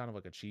 he was kind of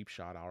like a cheap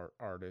shot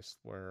artist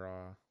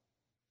where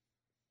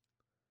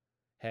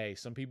hey,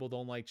 some people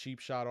don't like cheap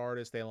shot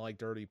artists, they don't like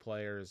dirty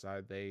players.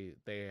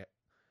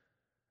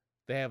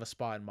 They have a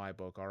spot in my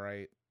book, all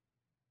right?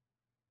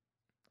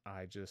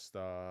 I just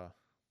I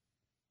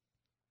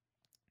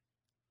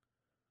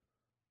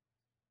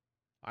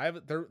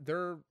have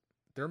they're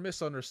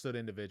misunderstood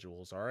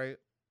individuals, all right?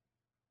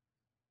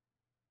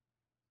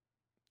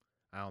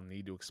 I don't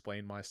need to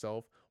explain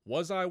myself.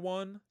 Was I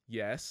one?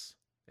 Yes.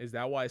 Is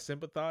that why I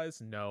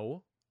sympathize?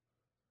 No.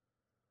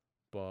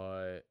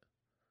 But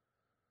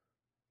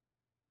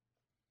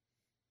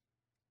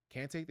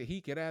can't take the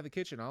heat. Get out of the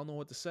kitchen. I don't know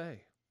what to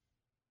say.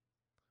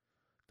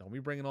 Don't be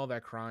bringing all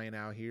that crying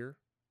out here.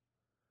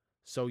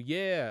 So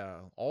yeah,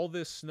 all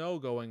this snow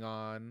going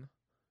on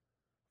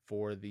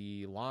for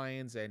the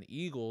Lions and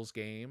Eagles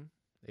game.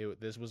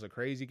 This was a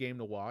crazy game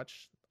to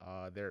watch.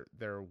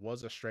 There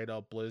was a straight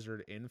up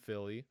blizzard in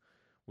Philly.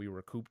 We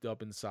were cooped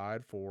up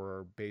inside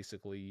for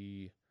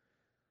basically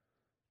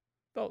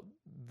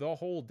the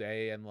whole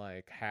day and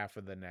like half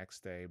of the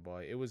next day,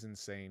 but it was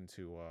insane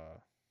to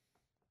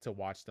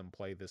watch them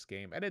play this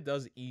game. And it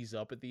does ease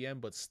up at the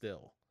end, but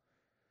still.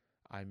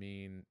 I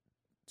mean,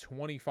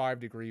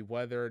 25-degree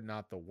weather,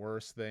 not the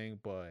worst thing,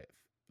 but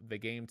the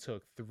game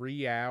took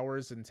 3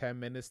 hours and 10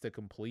 minutes to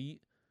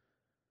complete.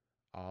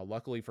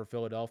 Luckily for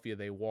Philadelphia,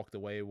 they walked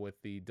away with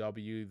the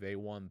W. They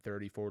won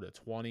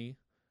 34-20.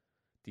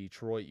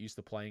 Detroit used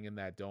to playing in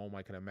that dome.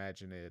 I can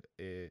imagine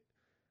it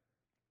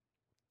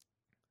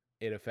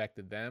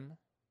affected them.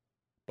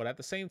 But at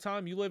the same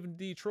time, you live in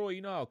Detroit,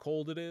 you know how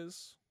cold it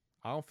is.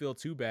 I don't feel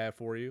too bad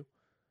for you.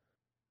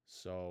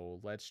 So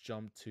let's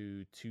jump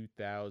to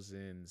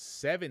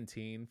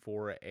 2017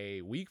 for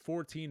a Week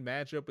 14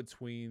 matchup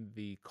between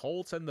the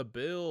Colts and the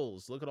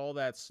Bills. Look at all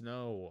that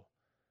snow.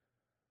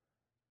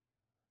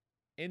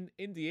 In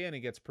Indiana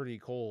gets pretty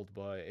cold,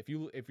 but if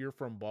you're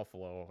from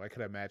Buffalo, I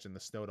could imagine the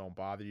snow don't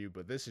bother you,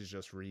 but this is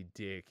just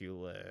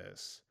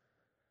ridiculous.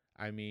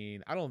 I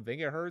mean, I don't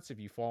think it hurts if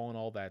you fall in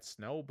all that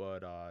snow,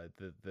 but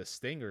the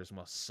stingers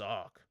must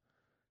suck.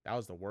 That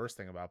was the worst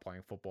thing about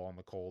playing football in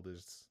the cold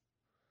is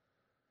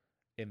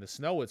in the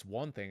snow it's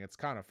one thing. It's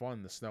kind of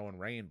fun, the snow and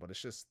rain, but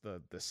it's just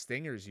the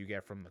stingers you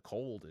get from the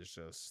cold is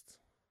just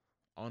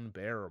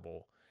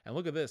unbearable. And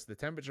look at this, the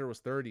temperature was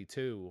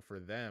 32 for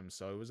them,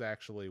 so it was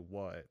actually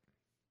what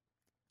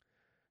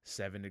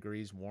 7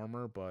 degrees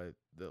warmer, but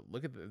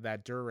look at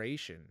that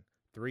duration.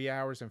 3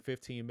 hours and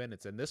 15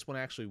 minutes. And this one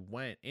actually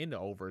went into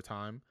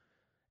overtime.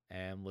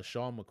 And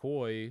LaShawn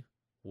McCoy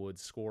would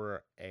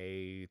score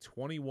a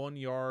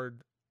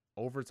 21-yard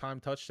overtime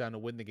touchdown to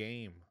win the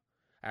game.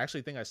 I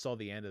actually think I saw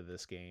the end of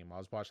this game. I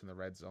was watching the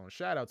Red Zone.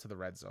 Shout out to the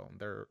Red Zone.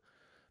 They're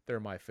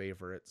my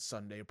favorite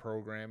Sunday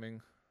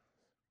programming.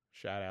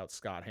 Shout out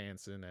Scott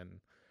Hansen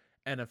and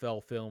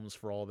NFL Films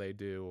for all they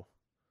do.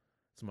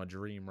 It's my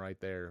dream right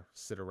there.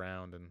 Sit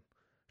around and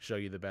show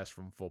you the best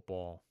from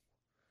football.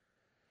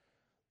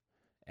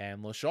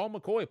 And LaShawn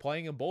McCoy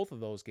playing in both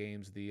of those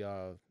games. The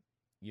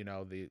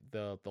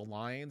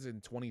Lions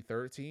in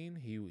 2013.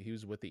 He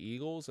was with the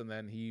Eagles, and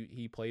then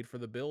he played for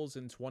the Bills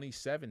in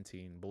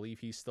 2017. Believe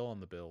he's still on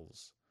the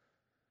Bills.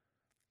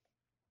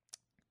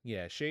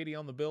 Yeah, Shady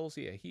on the Bills.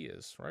 Yeah, he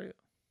is, right?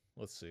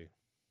 Let's see.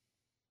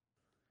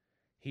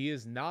 He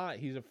is not.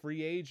 He's a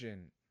free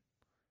agent.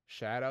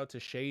 Shout out to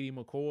Shady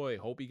McCoy.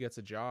 Hope he gets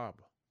a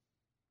job.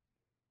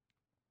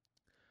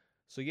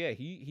 So yeah,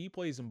 he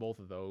plays in both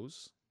of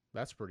those.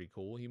 That's pretty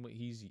cool.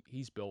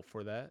 He's built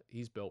for that.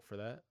 He's built for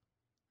that.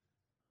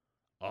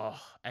 Oh,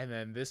 and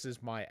then this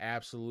is my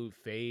absolute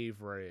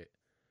favorite.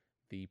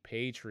 The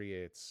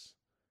Patriots,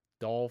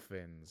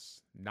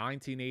 Dolphins,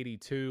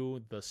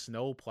 1982, the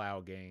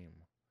snowplow game.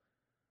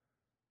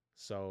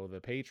 So the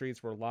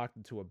Patriots were locked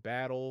into a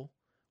battle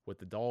with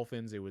the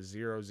Dolphins. It was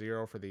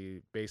 0-0 for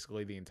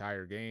basically the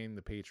entire game.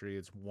 The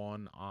Patriots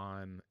won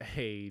on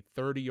a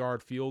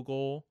 30-yard field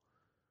goal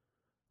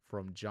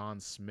from John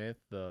Smith.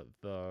 The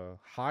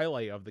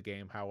highlight of the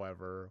game,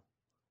 however,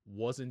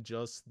 wasn't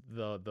just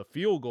the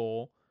field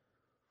goal,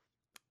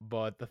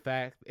 but the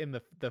fact in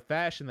the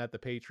fashion that the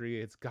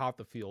Patriots got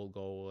the field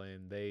goal,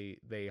 and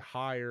they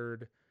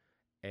hired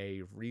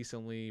a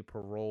recently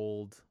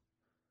paroled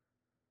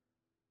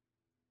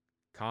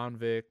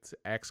convict,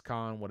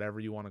 ex-con, whatever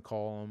you want to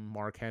call him,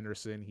 Mark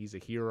Henderson. He's a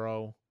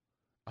hero.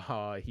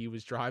 He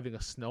was driving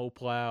a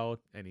snowplow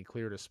and he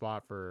cleared a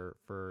spot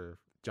for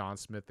John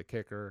Smith, the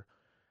kicker,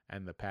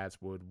 and the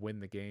Pats would win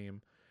the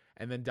game.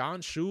 And then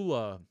Don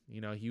Shula,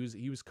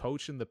 he was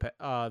coaching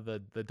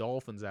the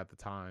Dolphins at the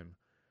time,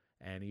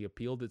 and he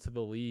appealed it to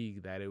the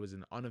league that it was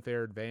an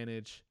unfair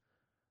advantage.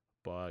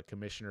 But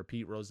Commissioner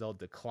Pete Rozelle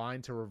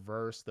declined to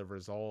reverse the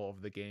result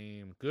of the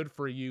game. Good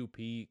for you,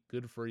 Pete.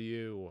 Good for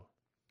you.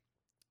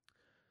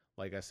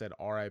 Like I said,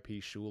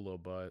 R.I.P.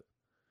 Shula, but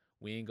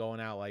we ain't going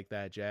out like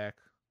that, Jack.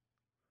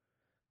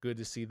 Good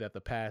to see that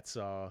the Pats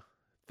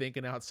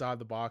thinking outside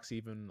the box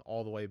even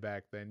all the way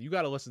back then. You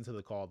got to listen to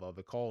the call, though.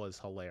 The call is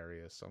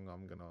hilarious. I'm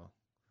going to...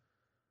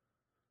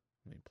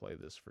 Let me play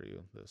this for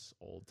you, this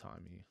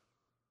old-timey...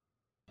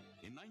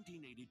 In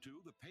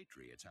 1982, the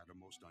Patriots had a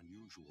most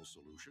unusual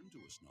solution to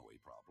a snowy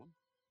problem.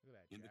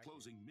 In the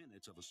closing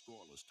minutes of a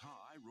scoreless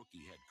tie,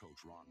 rookie head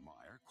coach Ron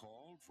Meyer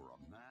called for a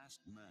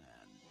masked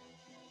man.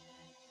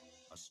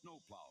 A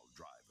snowplow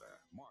driver,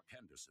 Mark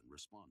Henderson,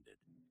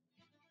 responded.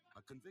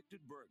 A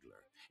convicted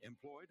burglar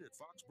employed at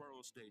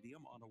Foxborough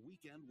Stadium on a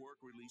weekend work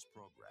release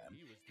program,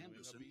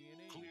 Henderson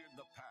cleared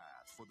the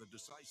path for the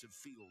decisive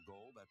field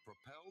goal that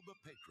propelled the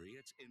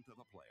Patriots into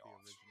the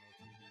playoffs.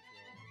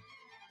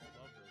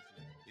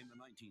 In the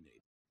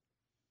 1980s.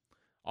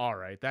 All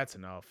right, that's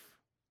enough.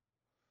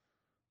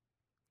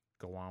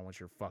 Go on with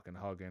your fucking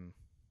hugging.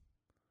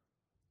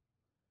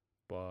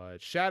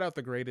 But shout out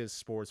the greatest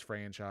sports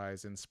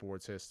franchise in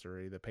sports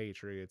history, the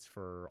Patriots,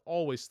 for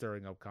always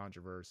stirring up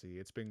controversy.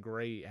 It's been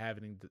great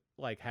having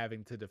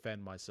to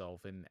defend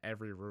myself in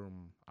every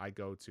room I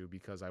go to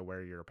because I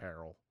wear your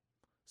apparel.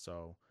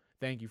 So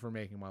thank you for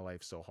making my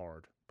life so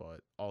hard,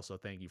 but also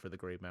thank you for the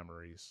great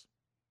memories.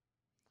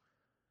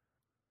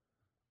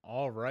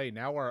 All right,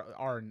 now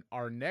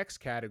our next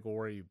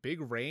category,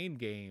 big rain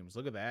games.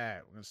 Look at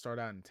that. We're going to start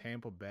out in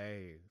Tampa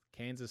Bay.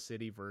 Kansas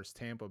City versus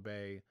Tampa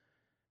Bay.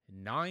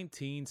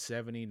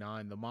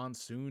 1979, the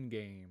monsoon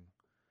game.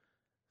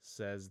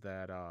 Says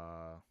that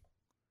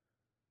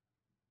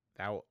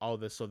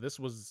this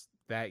was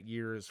that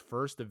year's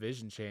first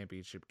division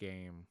championship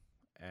game,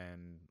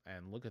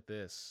 and look at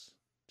this.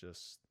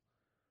 Just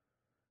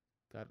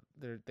got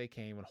there, they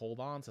can't even hold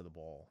on to the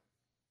ball.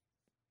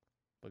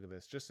 Look at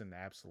this, just an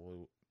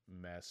absolute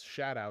mess.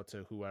 Shout out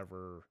to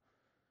whoever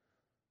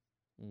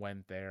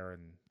went there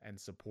and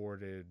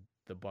supported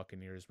the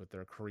Buccaneers with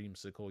their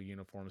creamsicle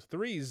uniforms.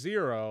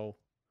 3-0.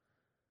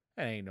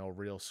 That ain't no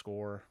real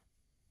score.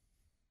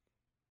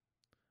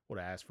 Would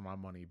have asked for my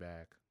money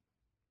back.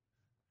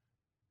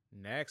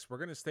 Next, we're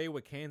gonna stay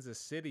with Kansas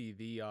City,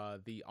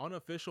 the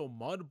unofficial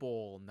Mud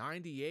Bowl,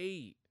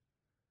 98.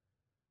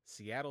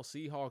 Seattle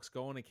Seahawks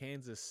going to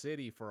Kansas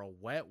City for a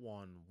wet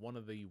one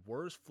of the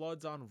worst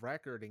floods on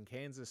record in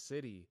Kansas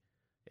City.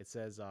 It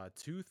says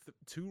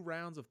two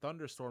rounds of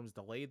thunderstorms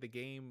delayed the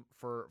game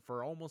for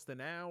almost an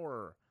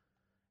hour.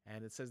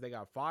 And it says they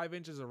got 5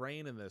 inches of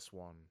rain in this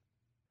one.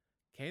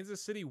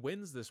 Kansas City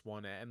wins this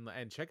one,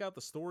 and check out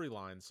the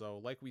storyline. So,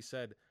 like we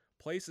said,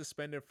 play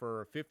suspended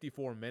for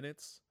 54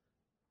 minutes,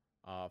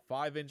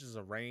 5 inches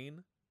of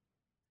rain,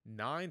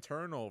 9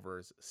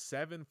 turnovers,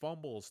 7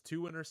 fumbles,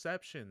 2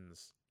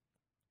 interceptions.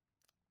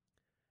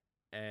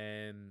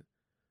 And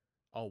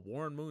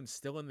Warren Moon's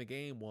still in the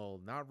game. Well,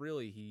 not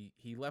really.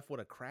 He left with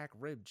a cracked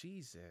rib.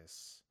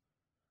 Jesus.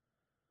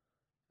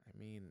 I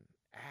mean,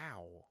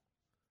 ow.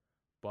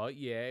 But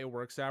yeah, it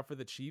works out for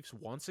the Chiefs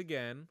once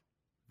again.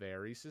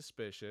 Very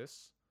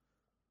suspicious.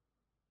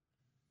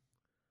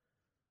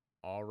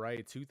 All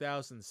right,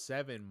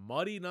 2007,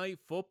 Muddy Night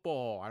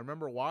Football. I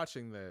remember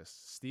watching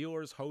this.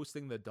 Steelers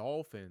hosting the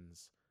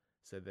Dolphins.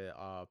 Said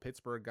that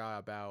Pittsburgh got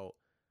about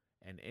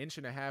an inch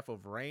and a half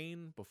of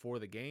rain before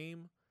the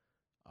game.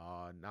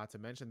 Not to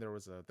mention there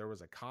was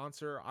a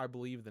concert, I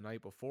believe, the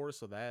night before,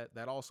 so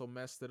that also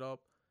messed it up.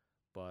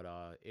 But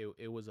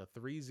it was a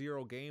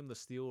 3-0 game. The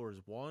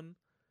Steelers won.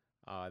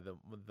 I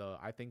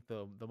think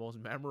the most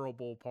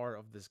memorable part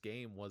of this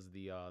game was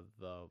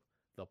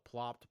the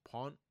plopped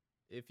punt,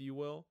 if you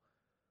will,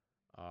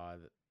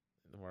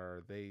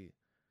 where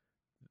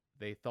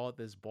they thought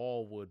this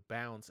ball would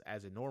bounce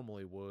as it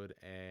normally would,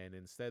 and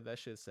instead that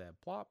shit said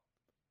plop.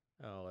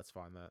 Oh, let's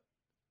find that.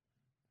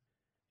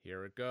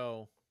 Here it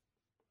go.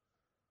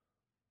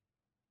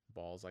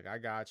 Ball's like, I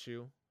got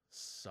you.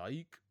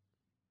 Psych.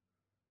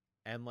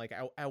 And like,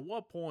 at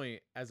what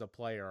point as a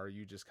player are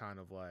you just kind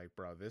of like,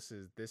 bro, this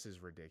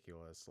is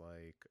ridiculous.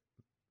 Like,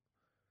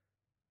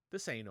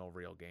 this ain't no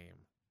real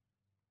game.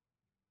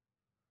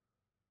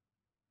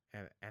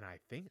 And I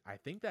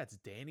think that's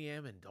Danny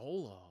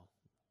Amendola.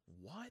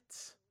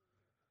 What?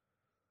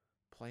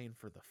 Playing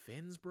for the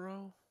Finns,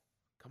 bro?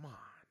 Come on.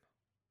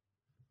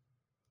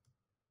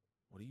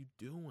 What are you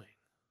doing?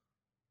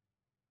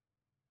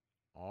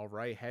 All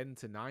right, heading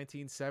to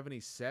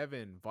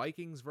 1977,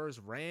 Vikings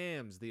versus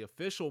Rams, the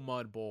official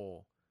Mud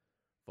Bowl.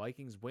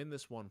 Vikings win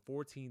this one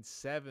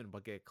 14-7,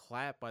 but get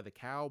clapped by the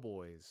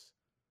Cowboys.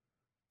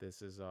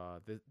 This is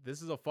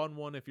this is a fun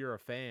one if you're a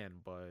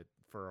fan, but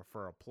for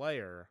a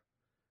player,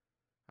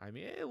 I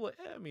mean, it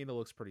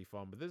looks pretty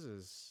fun. But this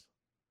is,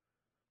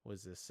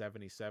 was this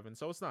 77?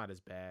 So it's not as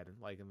bad.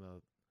 Like if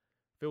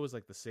it was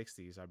like the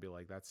 60s, I'd be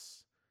like,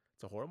 it's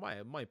a horror.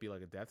 It might be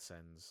like a death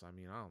sentence. I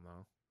mean, I don't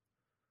know.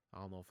 I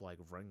don't know if like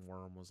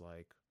Ringworm was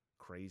like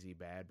crazy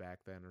bad back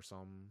then or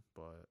something,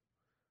 but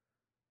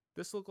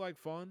this looked like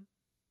fun.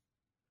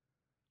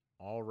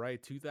 All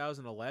right,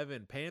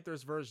 2011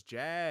 Panthers versus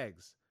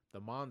Jags,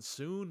 the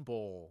Monsoon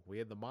Bowl. We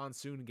had the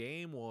monsoon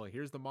game. Well,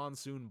 here's the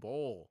Monsoon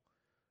Bowl.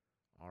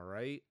 All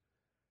right.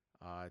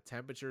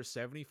 Temperature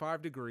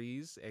 75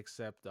 degrees,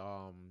 except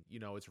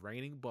it's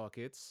raining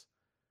buckets.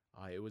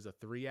 It was a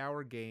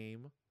 3-hour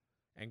game,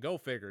 and go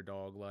figure,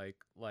 dog. Like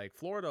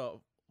Florida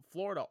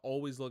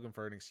always looking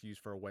for an excuse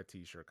for a wet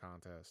t-shirt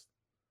contest.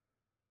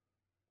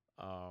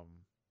 I'm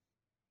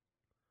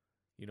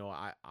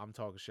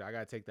talking shit. I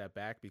gotta take that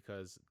back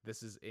because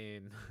this is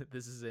in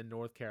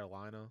North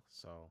Carolina,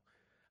 so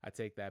I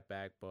take that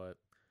back. But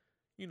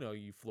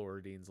you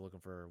Floridians looking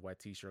for a wet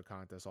t-shirt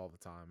contest all the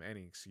time.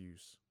 Any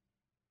excuse.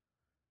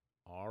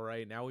 All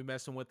right, now we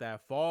messing with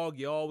that fog,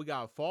 y'all. We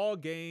got fall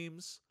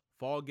games.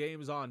 Fall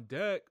games on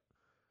deck.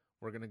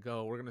 We're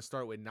gonna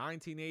start with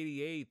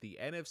 1988, the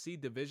NFC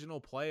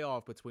divisional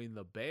playoff between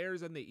the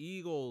Bears and the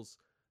Eagles,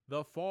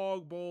 the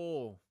Fog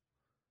Bowl.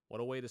 What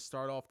a way to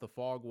start off the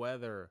fog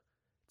weather.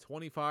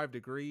 25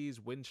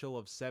 degrees, wind chill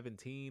of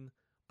 17,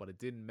 but it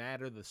didn't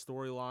matter. The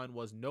storyline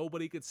was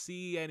nobody could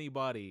see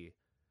anybody.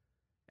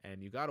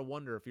 And you got to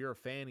wonder, if you're a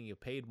fan and you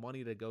paid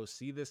money to go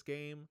see this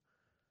game,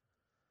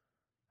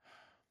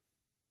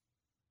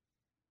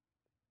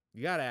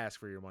 you got to ask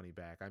for your money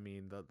back. I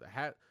mean, the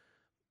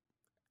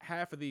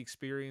half of the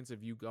experience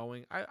of you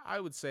going, I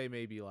would say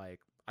maybe like,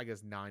 I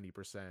guess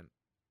 90%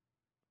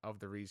 of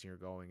the reason you're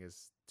going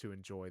is to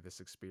enjoy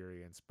this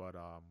experience. But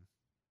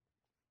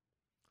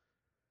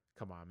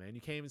come on, man.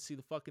 You can't even see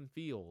the fucking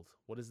field.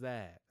 What is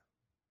that?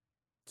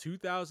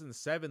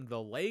 2007,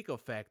 the Lake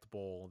Effect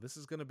Bowl. This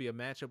is going to be a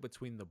matchup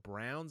between the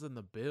Browns and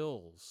the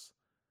Bills.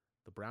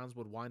 The Browns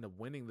would wind up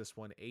winning this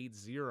one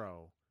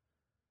 8-0.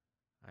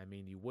 I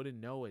mean, you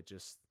wouldn't know it.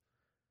 Just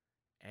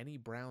any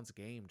Browns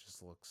game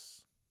just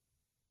looks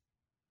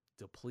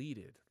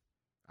depleted.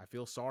 I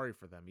feel sorry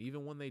for them,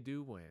 even when they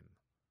do win.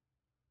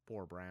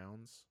 Poor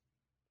Browns.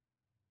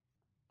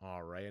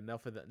 All right,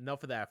 enough of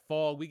that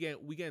fog. We get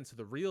into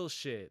the real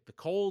shit, the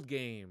cold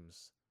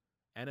games,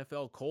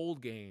 NFL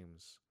cold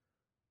games.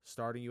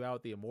 Starting you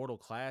out the Immortal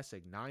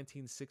Classic,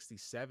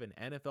 1967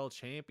 NFL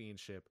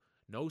Championship.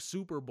 No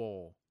Super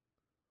Bowl.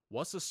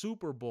 What's a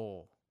Super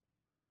Bowl?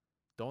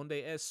 Donde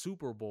es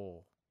Super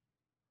Bowl?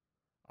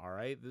 All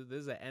right,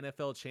 this is an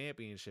NFL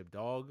Championship,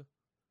 dog.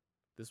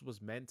 This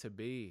was meant to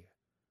be.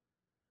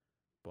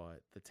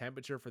 But the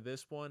temperature for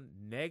this one,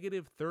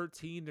 negative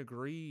 13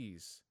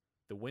 degrees.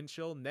 The wind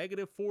chill,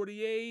 negative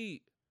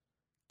 48.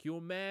 Can you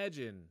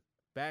imagine?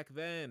 Back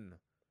then,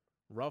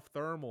 rough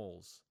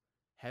thermals,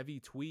 heavy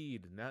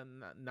tweed,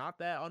 not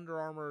that Under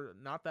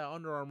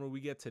Armour we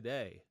get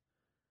today.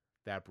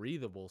 That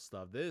breathable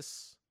stuff.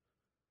 This,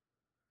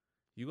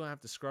 you're going to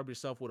have to scrub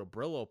yourself with a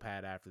Brillo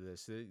pad after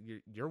this.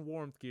 Your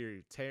warmth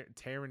gear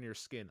tearing your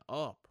skin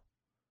up.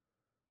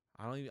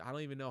 I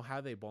don't even know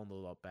how they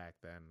bundled up back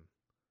then.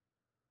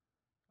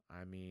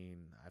 I mean,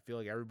 I feel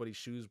like everybody's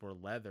shoes were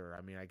leather.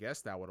 I mean, I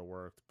guess that would have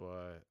worked,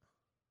 but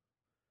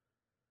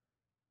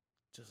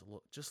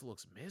just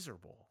looks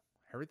miserable.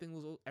 Everything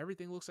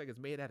looks like it's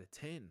made out of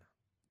tin.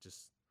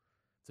 It's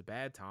a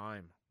bad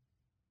time.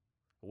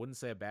 I wouldn't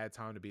say a bad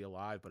time to be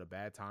alive, but a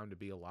bad time to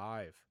be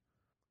alive.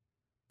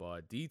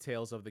 But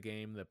details of the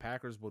game, the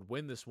Packers would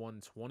win this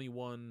one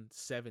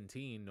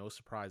 21-17. No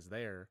surprise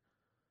there.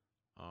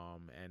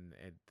 And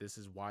this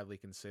is widely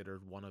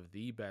considered one of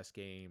the best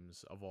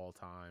games of all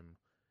time,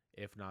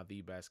 if not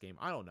the best game.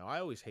 I don't know. I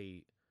always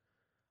hate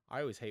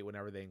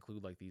whenever they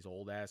include like these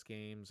old ass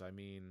games. I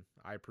mean,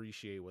 I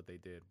appreciate what they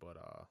did, but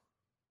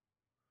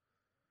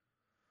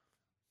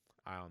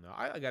I don't know.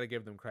 I got to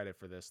give them credit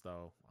for this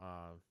though.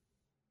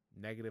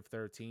 Negative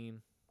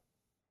 13.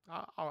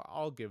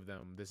 I'll give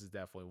them. This is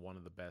definitely one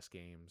of the best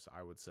games,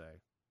 I would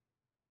say.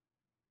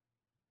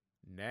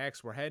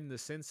 Next, we're heading to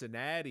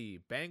Cincinnati.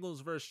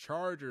 Bengals versus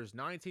Chargers,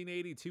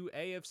 1982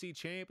 AFC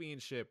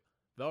Championship,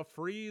 the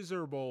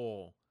Freezer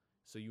Bowl.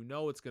 So you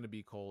know it's going to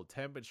be cold.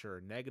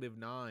 Temperature,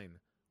 -9.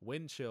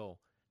 Wind chill,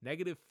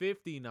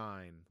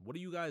 -59. What are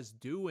you guys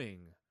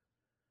doing?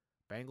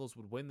 Bengals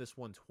would win this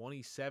one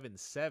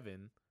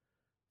 27-7.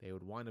 They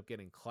would wind up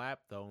getting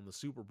clapped, though, in the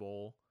Super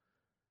Bowl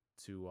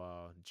to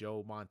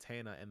Joe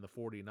Montana and the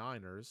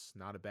 49ers.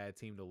 Not a bad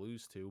team to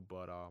lose to,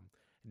 but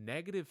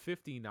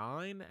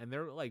 -59, and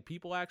they're like,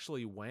 people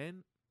actually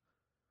went.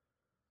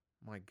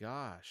 My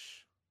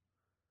gosh.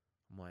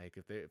 I'm like,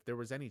 if there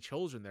was any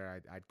children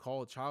there, I'd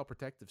call Child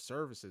Protective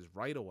Services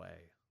right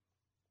away.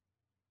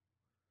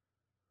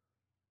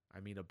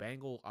 I mean, a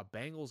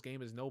Bengals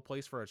game is no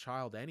place for a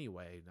child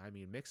anyway. I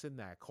mean, mix in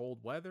that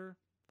cold weather.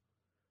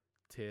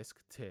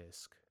 Tisk,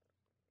 tisk.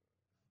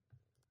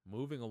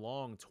 Moving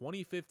along,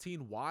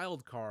 2015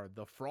 wild card,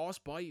 the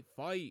Frostbite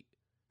Fight.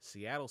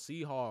 Seattle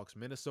Seahawks,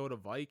 Minnesota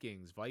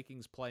Vikings.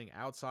 Vikings playing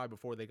outside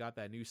before they got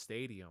that new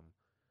stadium.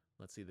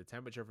 Let's see, the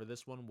temperature for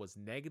this one was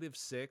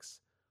 -6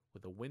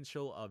 with a wind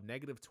chill of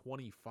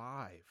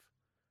 -25.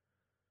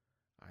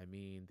 I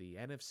mean, the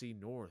NFC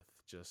North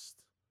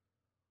just...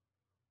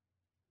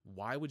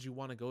 Why would you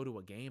want to go to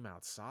a game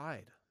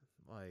outside?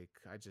 Like,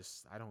 I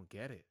don't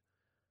get it.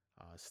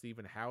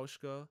 Stephen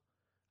Hauschka,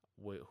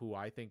 who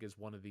I think is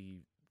one of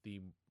the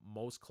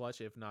most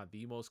clutch, if not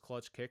the most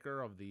clutch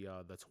kicker of the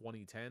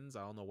 2010s.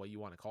 I don't know what you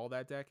want to call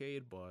that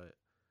decade, but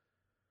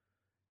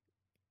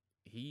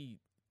he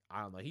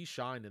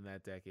shined in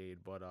that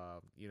decade. But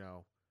he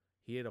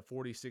hit a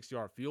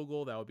 46-yard field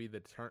goal that would be the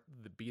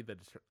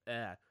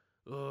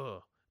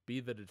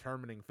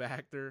determining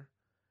factor.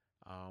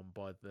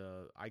 But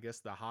I guess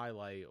the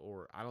highlight,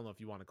 or I don't know if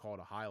you want to call it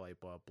a highlight,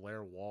 but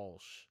Blair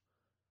Walsh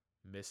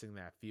missing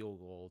that field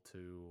goal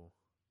to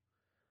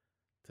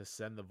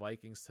send the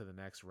Vikings to the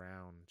next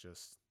round,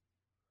 just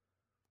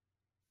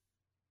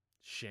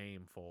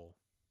shameful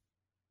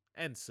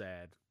and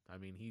sad. I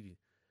mean, he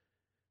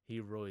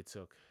really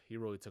took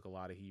a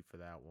lot of heat for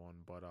that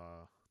one, but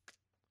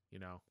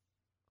it's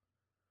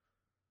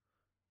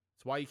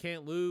why you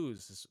can't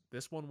lose.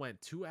 This one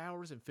went 2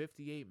 hours and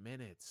 58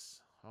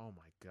 minutes. Oh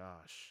my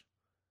gosh.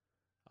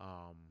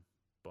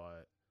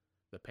 But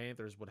the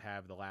Panthers would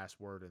have the last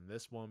word in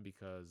this one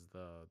because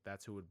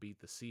that's who would beat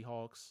the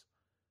Seahawks.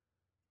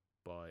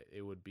 But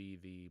it would be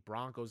the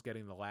Broncos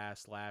getting the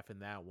last laugh in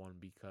that one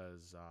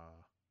because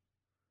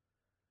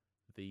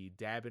the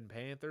Dabin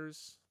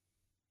Panthers,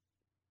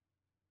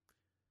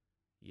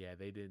 yeah,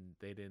 they didn't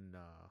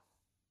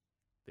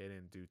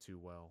do too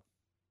well.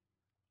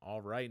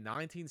 All right,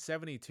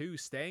 1972,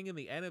 staying in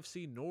the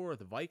NFC North,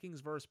 Vikings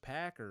versus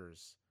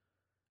Packers.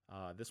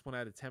 This one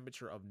had a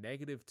temperature of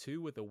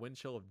 -2 with a wind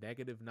chill of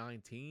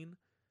 -19.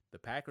 The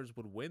Packers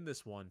would win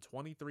this one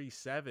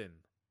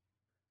 23-7.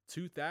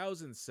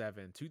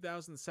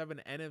 2007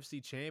 NFC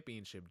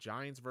Championship,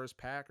 Giants versus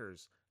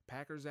Packers.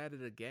 Packers at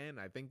it again.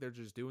 I think they're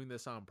just doing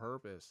this on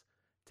purpose.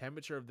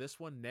 Temperature of this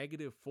one,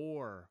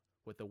 -4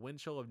 with a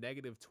wind chill of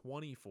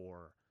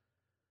 -24.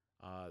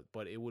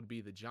 But it would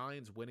be the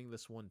Giants winning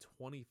this one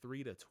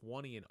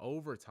 23-20 in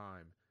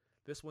overtime.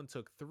 This one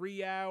took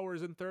 3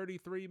 hours and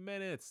 33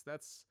 minutes.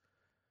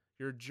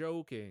 You're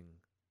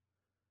joking.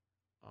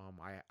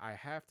 I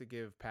have to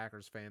give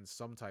Packers fans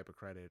some type of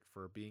credit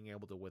for being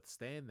able to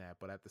withstand that,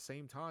 but at the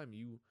same time,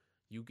 you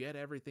get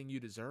everything you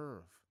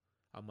deserve.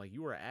 I'm like,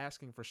 you are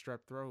asking for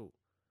strep throat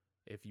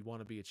if you want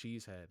to be a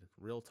cheesehead.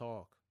 Real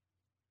talk.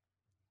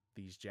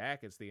 These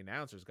jackets the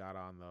announcers got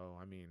on, though,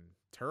 I mean,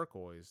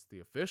 turquoise, the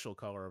official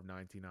color of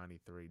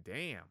 1993.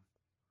 Damn.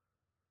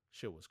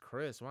 Shit was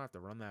crisp. I'll have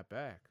to run that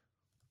back.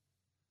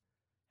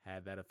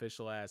 Had that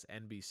official-ass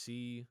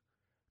NBC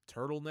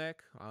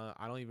turtleneck.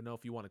 I don't even know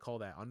if you want to call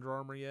that Under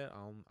Armour yet.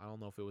 I don't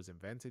know if it was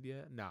invented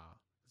yet. Nah,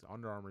 it's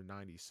Under Armour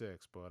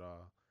 96, but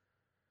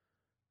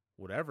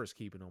whatever's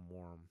keeping them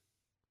warm.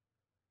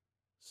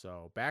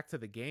 So back to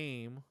the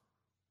game.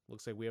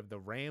 Looks like we have the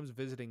Rams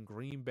visiting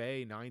Green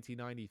Bay,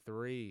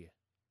 1993.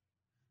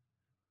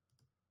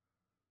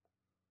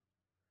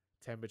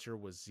 Temperature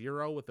was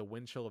 0 with a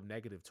wind chill of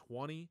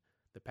 -20.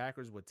 The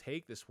Packers would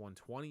take this one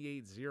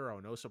 28-0.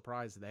 No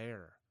surprise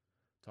there.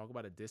 Talk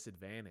about a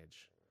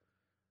disadvantage.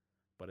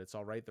 But it's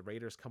all right. The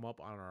Raiders come up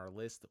on our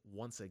list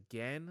once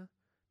again.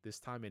 This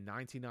time in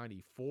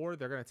 1994,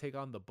 they're going to take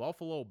on the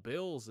Buffalo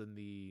Bills in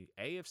the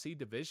AFC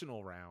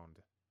divisional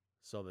round.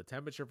 So the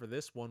temperature for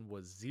this one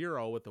was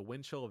 0 with a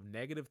wind chill of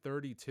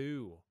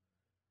 -32.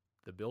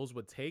 The Bills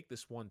would take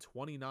this one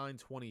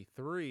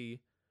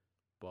 29-23,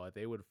 but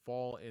they would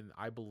fall in,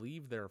 I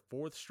believe, their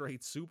 4th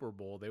straight Super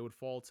Bowl. They would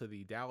fall to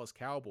the Dallas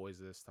Cowboys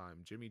this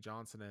time. Jimmy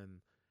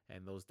Johnson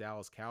and those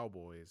Dallas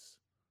Cowboys.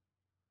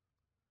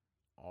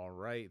 All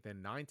right,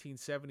 then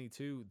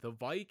 1972, the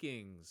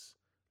Vikings.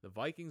 The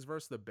Vikings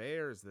versus the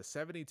Bears. The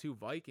 72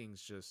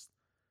 Vikings just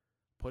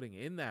putting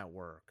in that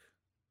work.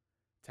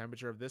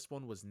 Temperature of this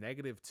one was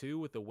 -2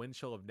 with a wind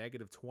chill of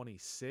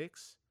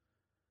 -26.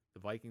 The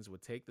Vikings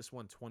would take this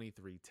one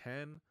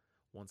 23-10.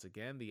 Once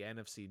again, the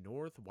NFC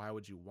North. Why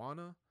would you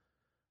wanna?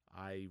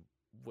 I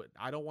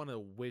don't want to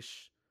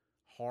wish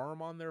harm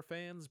on their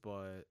fans,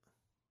 but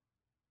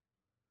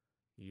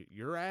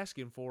you're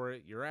asking for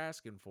it. You're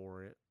asking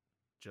for it.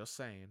 Just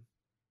saying.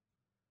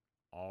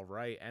 All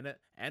right,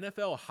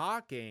 NFL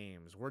hot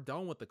games. We're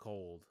done with the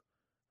cold.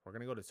 We're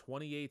going to go to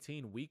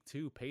 2018, Week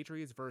 2,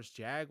 Patriots versus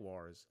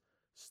Jaguars.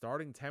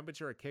 Starting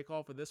temperature at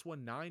kickoff of this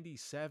one,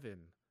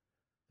 97.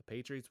 The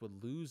Patriots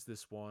would lose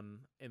this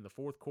one in the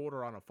 4th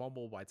quarter on a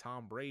fumble by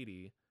Tom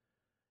Brady.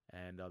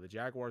 And the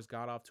Jaguars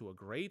got off to a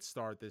great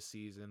start this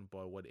season,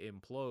 but would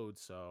implode,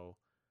 so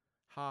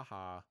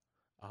haha.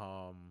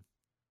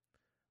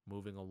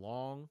 Moving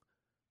along.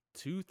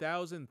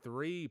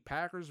 2003,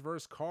 Packers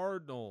versus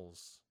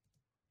Cardinals.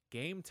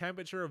 Game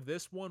temperature of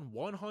this one,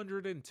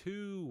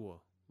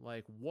 102.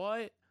 Like,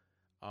 what?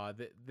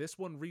 This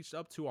one reached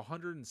up to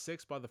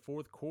 106 by the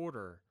 4th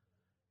quarter.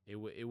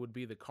 It would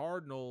be the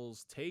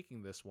Cardinals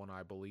taking this one,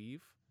 I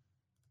believe.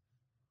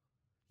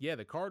 Yeah,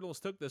 the Cardinals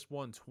took this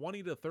one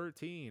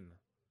 20-13.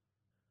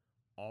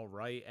 All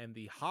right, and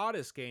the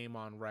hottest game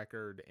on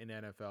record in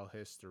NFL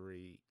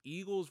history,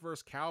 Eagles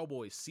versus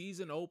Cowboys,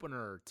 season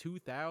opener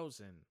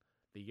 2000,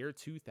 the year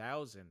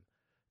 2000.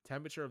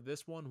 Temperature of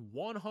this one,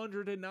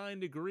 109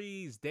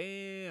 degrees,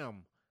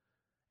 damn.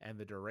 And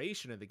the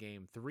duration of the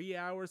game, 3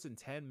 hours and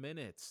 10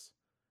 minutes.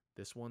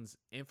 This one's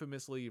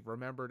infamously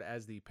remembered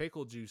as the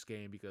pickle juice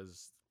game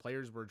because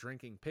players were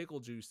drinking pickle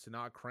juice to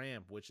not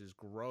cramp, which is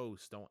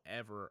gross. Don't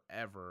ever,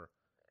 ever,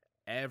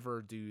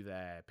 ever do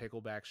that.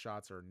 Pickleback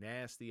shots are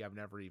nasty. I've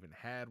never even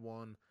had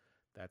one.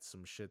 That's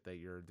some shit that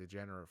your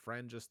degenerate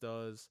friend just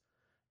does.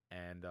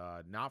 And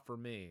not for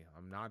me.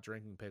 I'm not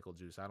drinking pickle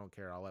juice. I don't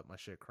care. I'll let my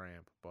shit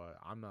cramp. But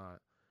I'm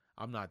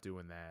not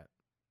doing that.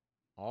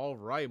 All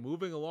right,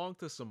 moving along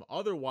to some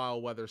other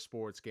wild weather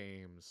sports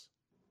games.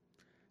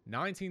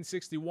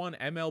 1961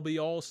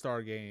 MLB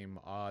All-Star Game.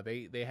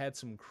 They had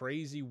some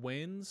crazy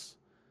winds.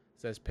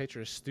 It says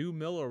pitcher Stu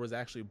Miller was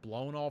actually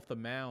blown off the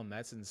mound.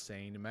 That's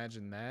insane.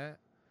 Imagine that.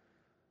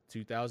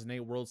 2008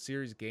 World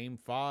Series Game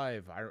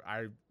 5.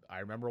 I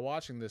remember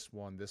watching this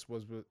one. This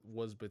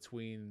was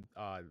between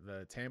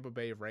the Tampa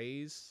Bay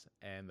Rays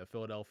and the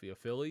Philadelphia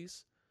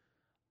Phillies.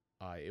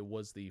 It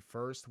was the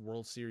first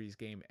World Series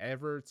game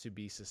ever to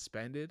be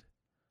suspended.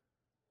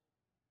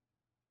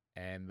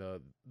 And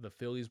the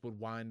Phillies would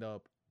wind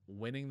up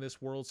winning this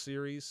World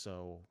Series,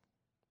 so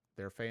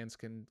their fans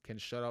can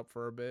shut up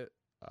for a bit.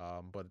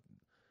 But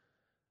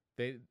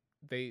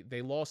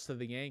they lost to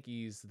the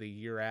Yankees the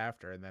year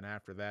after, and then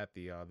after that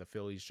the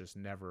Phillies just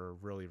never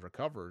really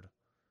recovered.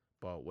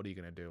 But what are you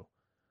gonna do?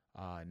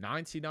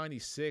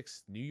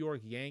 1996 New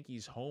York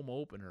Yankees home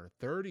opener,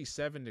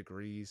 37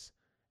 degrees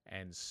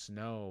and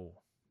snow.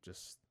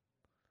 Just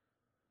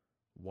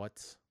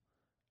what?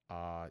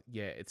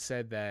 Yeah, it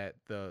said that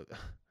the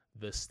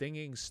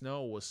stinging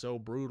snow was so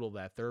brutal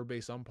that third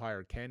base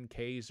umpire Ken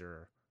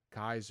Kaiser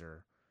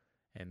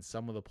and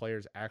some of the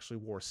players actually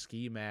wore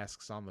ski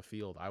masks on the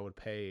field. I would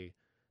pay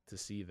to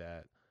see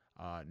that.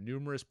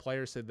 Numerous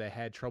players said they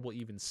had trouble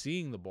even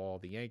seeing the ball.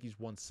 The Yankees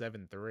won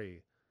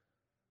 7-3.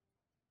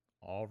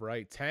 All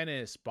right,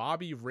 tennis.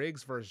 Bobby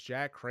Riggs versus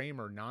Jack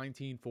Kramer,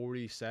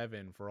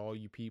 1947, for all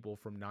you people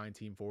from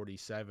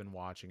 1947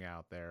 watching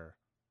out there.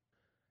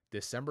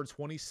 December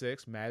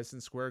 26th, Madison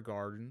Square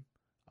Garden.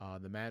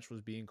 The match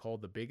was being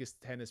called the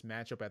biggest tennis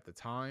matchup at the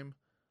time.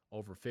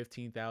 Over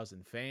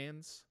 15,000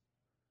 fans.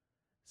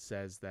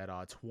 Says that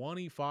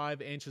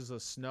 25 inches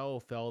of snow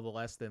fell to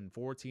less than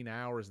 14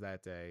 hours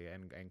that day,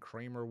 and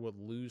Kramer would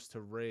lose to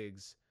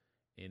Riggs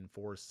in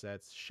 4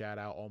 sets. Shout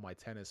out all my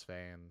tennis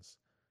fans.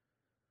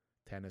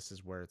 Tennis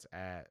is where it's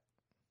at.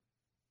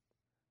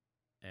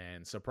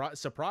 And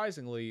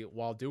surprisingly,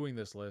 while doing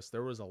this list,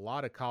 there was a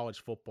lot of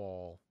college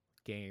football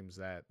games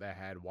that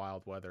had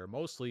wild weather.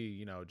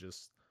 Mostly,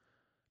 just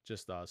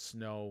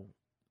snow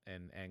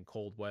and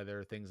cold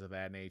weather, things of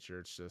that nature.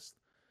 It's just,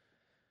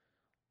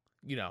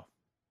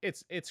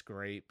 it's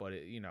great, but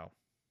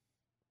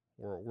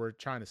we're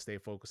trying to stay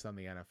focused on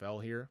the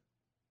NFL here.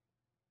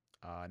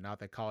 Not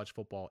that college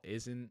football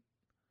isn't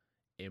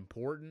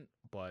important,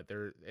 but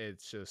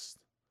it's just,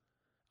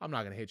 I'm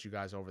not gonna hit you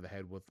guys over the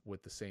head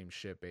with the same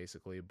shit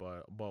basically,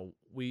 but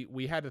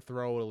we had to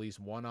throw at least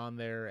one on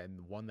there,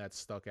 and one that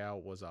stuck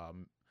out was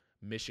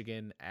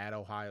Michigan at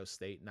Ohio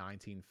State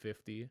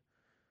 1950.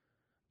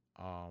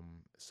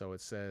 So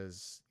it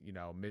says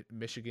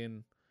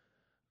Michigan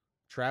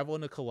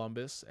traveling to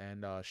Columbus,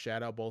 and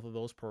shout out both of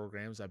those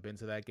programs. I've been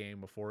to that game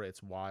before.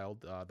 It's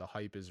wild. The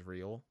hype is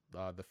real.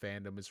 The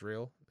fandom is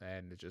real,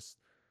 and it's just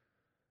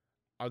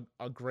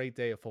a great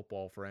day of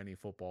football for any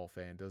football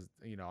fan. Does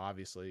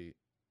obviously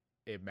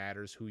it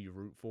matters who you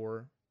root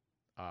for.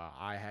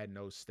 I had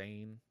no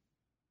stain.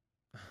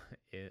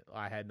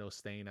 I had no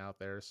stain out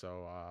there,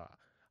 so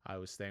I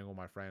was staying with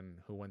my friend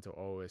who went to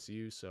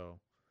OSU, so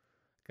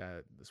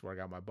that's where I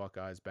got my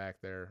Buckeyes back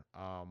there.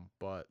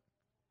 But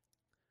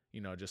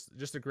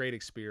just a great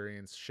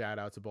experience. Shout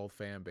out to both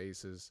fan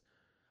bases.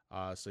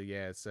 So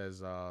yeah, it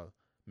says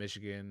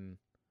Michigan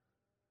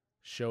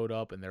showed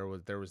up, and there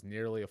was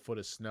nearly a foot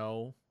of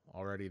snow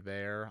already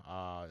there.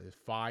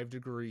 5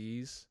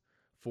 degrees,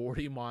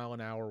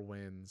 40-mile-an-hour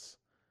winds,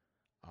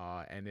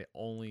 and it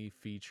only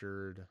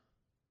featured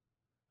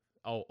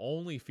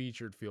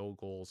field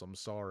goals. I'm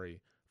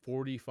sorry,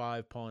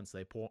 45 punts.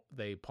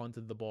 They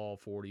punted the ball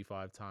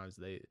 45 times.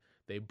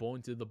 They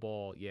bunted the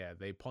ball. Yeah,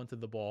 they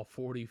punted the ball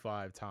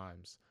 45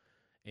 times.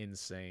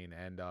 Insane.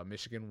 And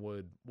Michigan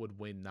would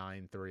win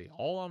 9-3,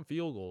 all on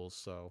field goals.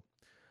 So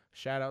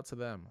shout out to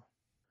them.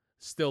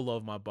 Still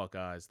love my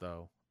Buckeyes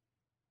though.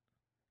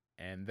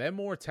 And then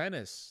more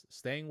tennis.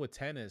 Staying with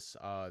tennis.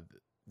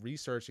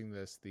 Researching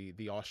this,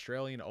 the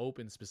Australian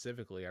Open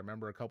specifically. I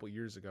remember a couple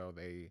years ago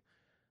they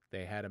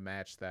had a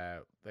match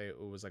that it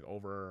was like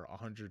over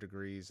 100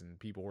 degrees and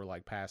people were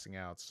like passing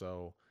out.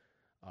 So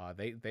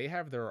they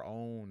have their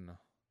own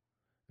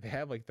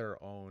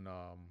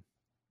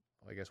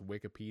I guess,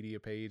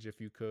 Wikipedia page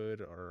if you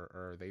could,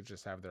 or they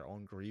just have their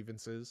own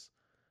grievances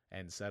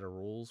and set of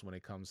rules when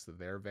it comes to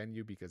their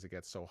venue because it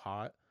gets so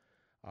hot.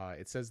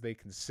 It says they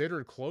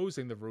considered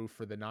closing the roof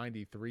for the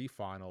 93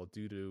 final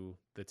due to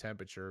the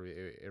temperature.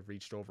 It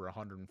reached over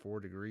 104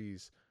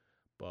 degrees,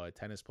 but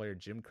tennis player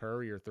Jim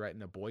Courier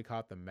threatened to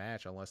boycott the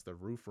match unless the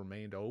roof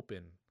remained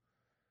open.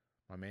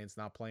 My man's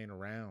not playing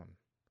around.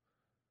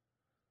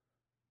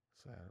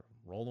 So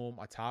rolling with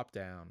my top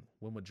down,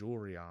 with my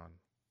jewelry on,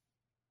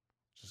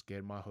 just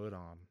getting my hood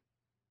on.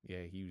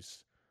 Yeah,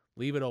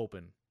 leave it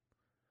open.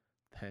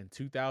 Then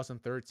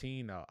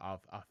 2013, a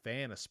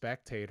fan, a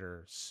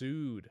spectator,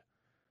 sued.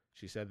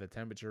 She said the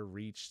temperature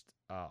reached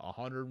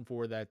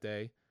 104 that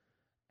day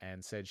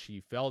and said she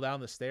fell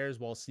down the stairs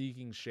while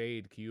seeking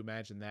shade. Can you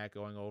imagine that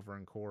going over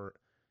in court?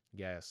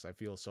 Yes, I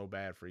feel so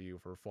bad for you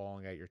for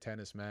falling at your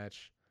tennis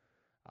match.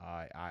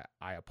 I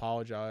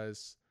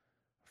apologize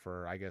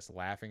for, I guess,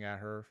 laughing at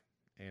her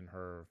in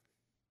her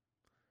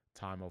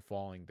time of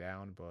falling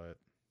down, but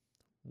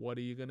what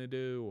are you going to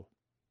do?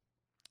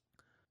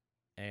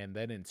 And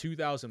then in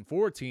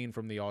 2014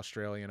 from the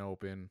Australian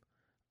Open,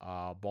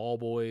 ball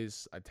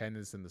boys,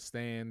 attendance in the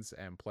stands,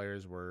 and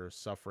players were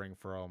suffering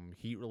from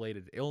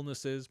heat-related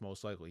illnesses,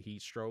 most likely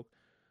heat stroke,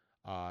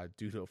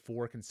 due to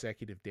 4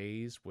 consecutive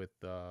days with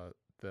the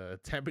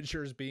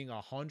temperatures being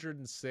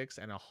 106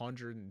 and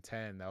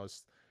 110.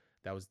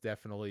 That was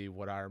definitely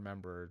what I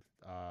remembered.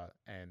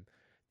 And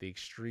the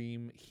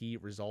extreme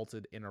heat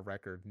resulted in a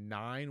record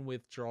 9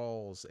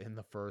 withdrawals in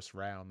the first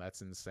round.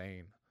 That's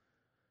insane.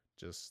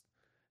 Just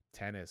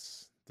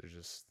tennis. They're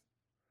just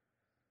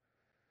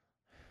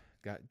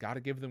got to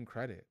give them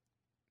credit.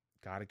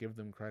 Got to give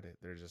them credit.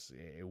 They're just,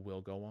 it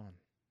will go on.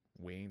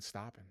 We ain't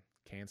stopping.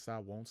 Can't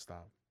stop, won't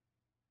stop.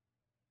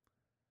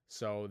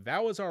 So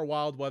that was our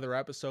wild weather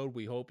episode.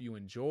 We hope you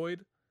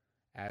enjoyed.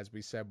 As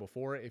we said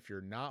before, if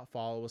you're not,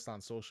 follow us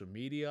on social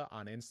media.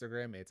 On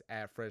Instagram, it's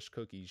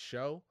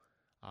 @FreshCookiesShow.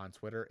 On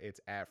Twitter,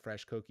 it's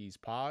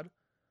 @FreshCookiesPod.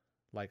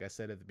 Like I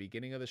said at the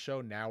beginning of the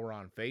show, now we're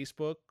on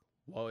Facebook.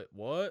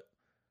 What?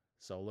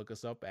 So look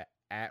us up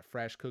at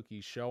Fresh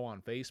Cookies Show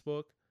on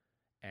Facebook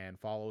and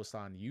follow us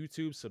on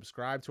YouTube.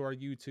 Subscribe to our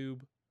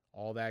YouTube.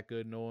 All that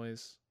good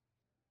noise.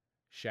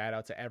 Shout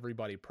out to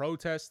everybody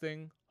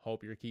protesting.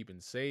 Hope you're keeping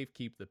safe.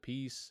 Keep the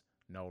peace.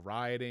 No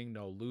rioting,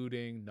 no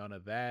looting, none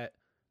of that.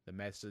 The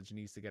message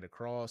needs to get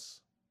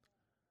across.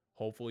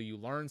 Hopefully you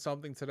learned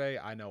something today.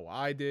 I know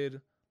I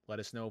did. Let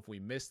us know if we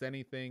missed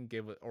anything.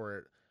 Give it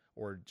or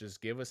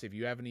just give us, if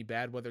you have any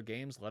bad weather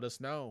games, let us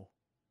know.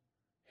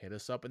 Hit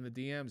us up in the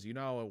DMs. You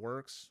know how it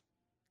works.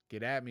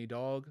 Get at me,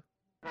 dog.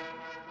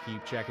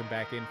 Keep checking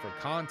back in for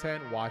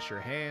content. Wash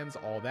your hands.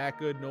 All that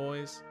good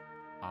noise.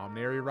 I'm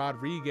Neri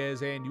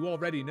Rodriguez, and you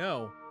already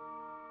know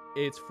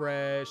it's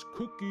Fresh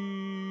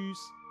Cookies.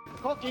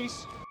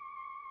 Cookies.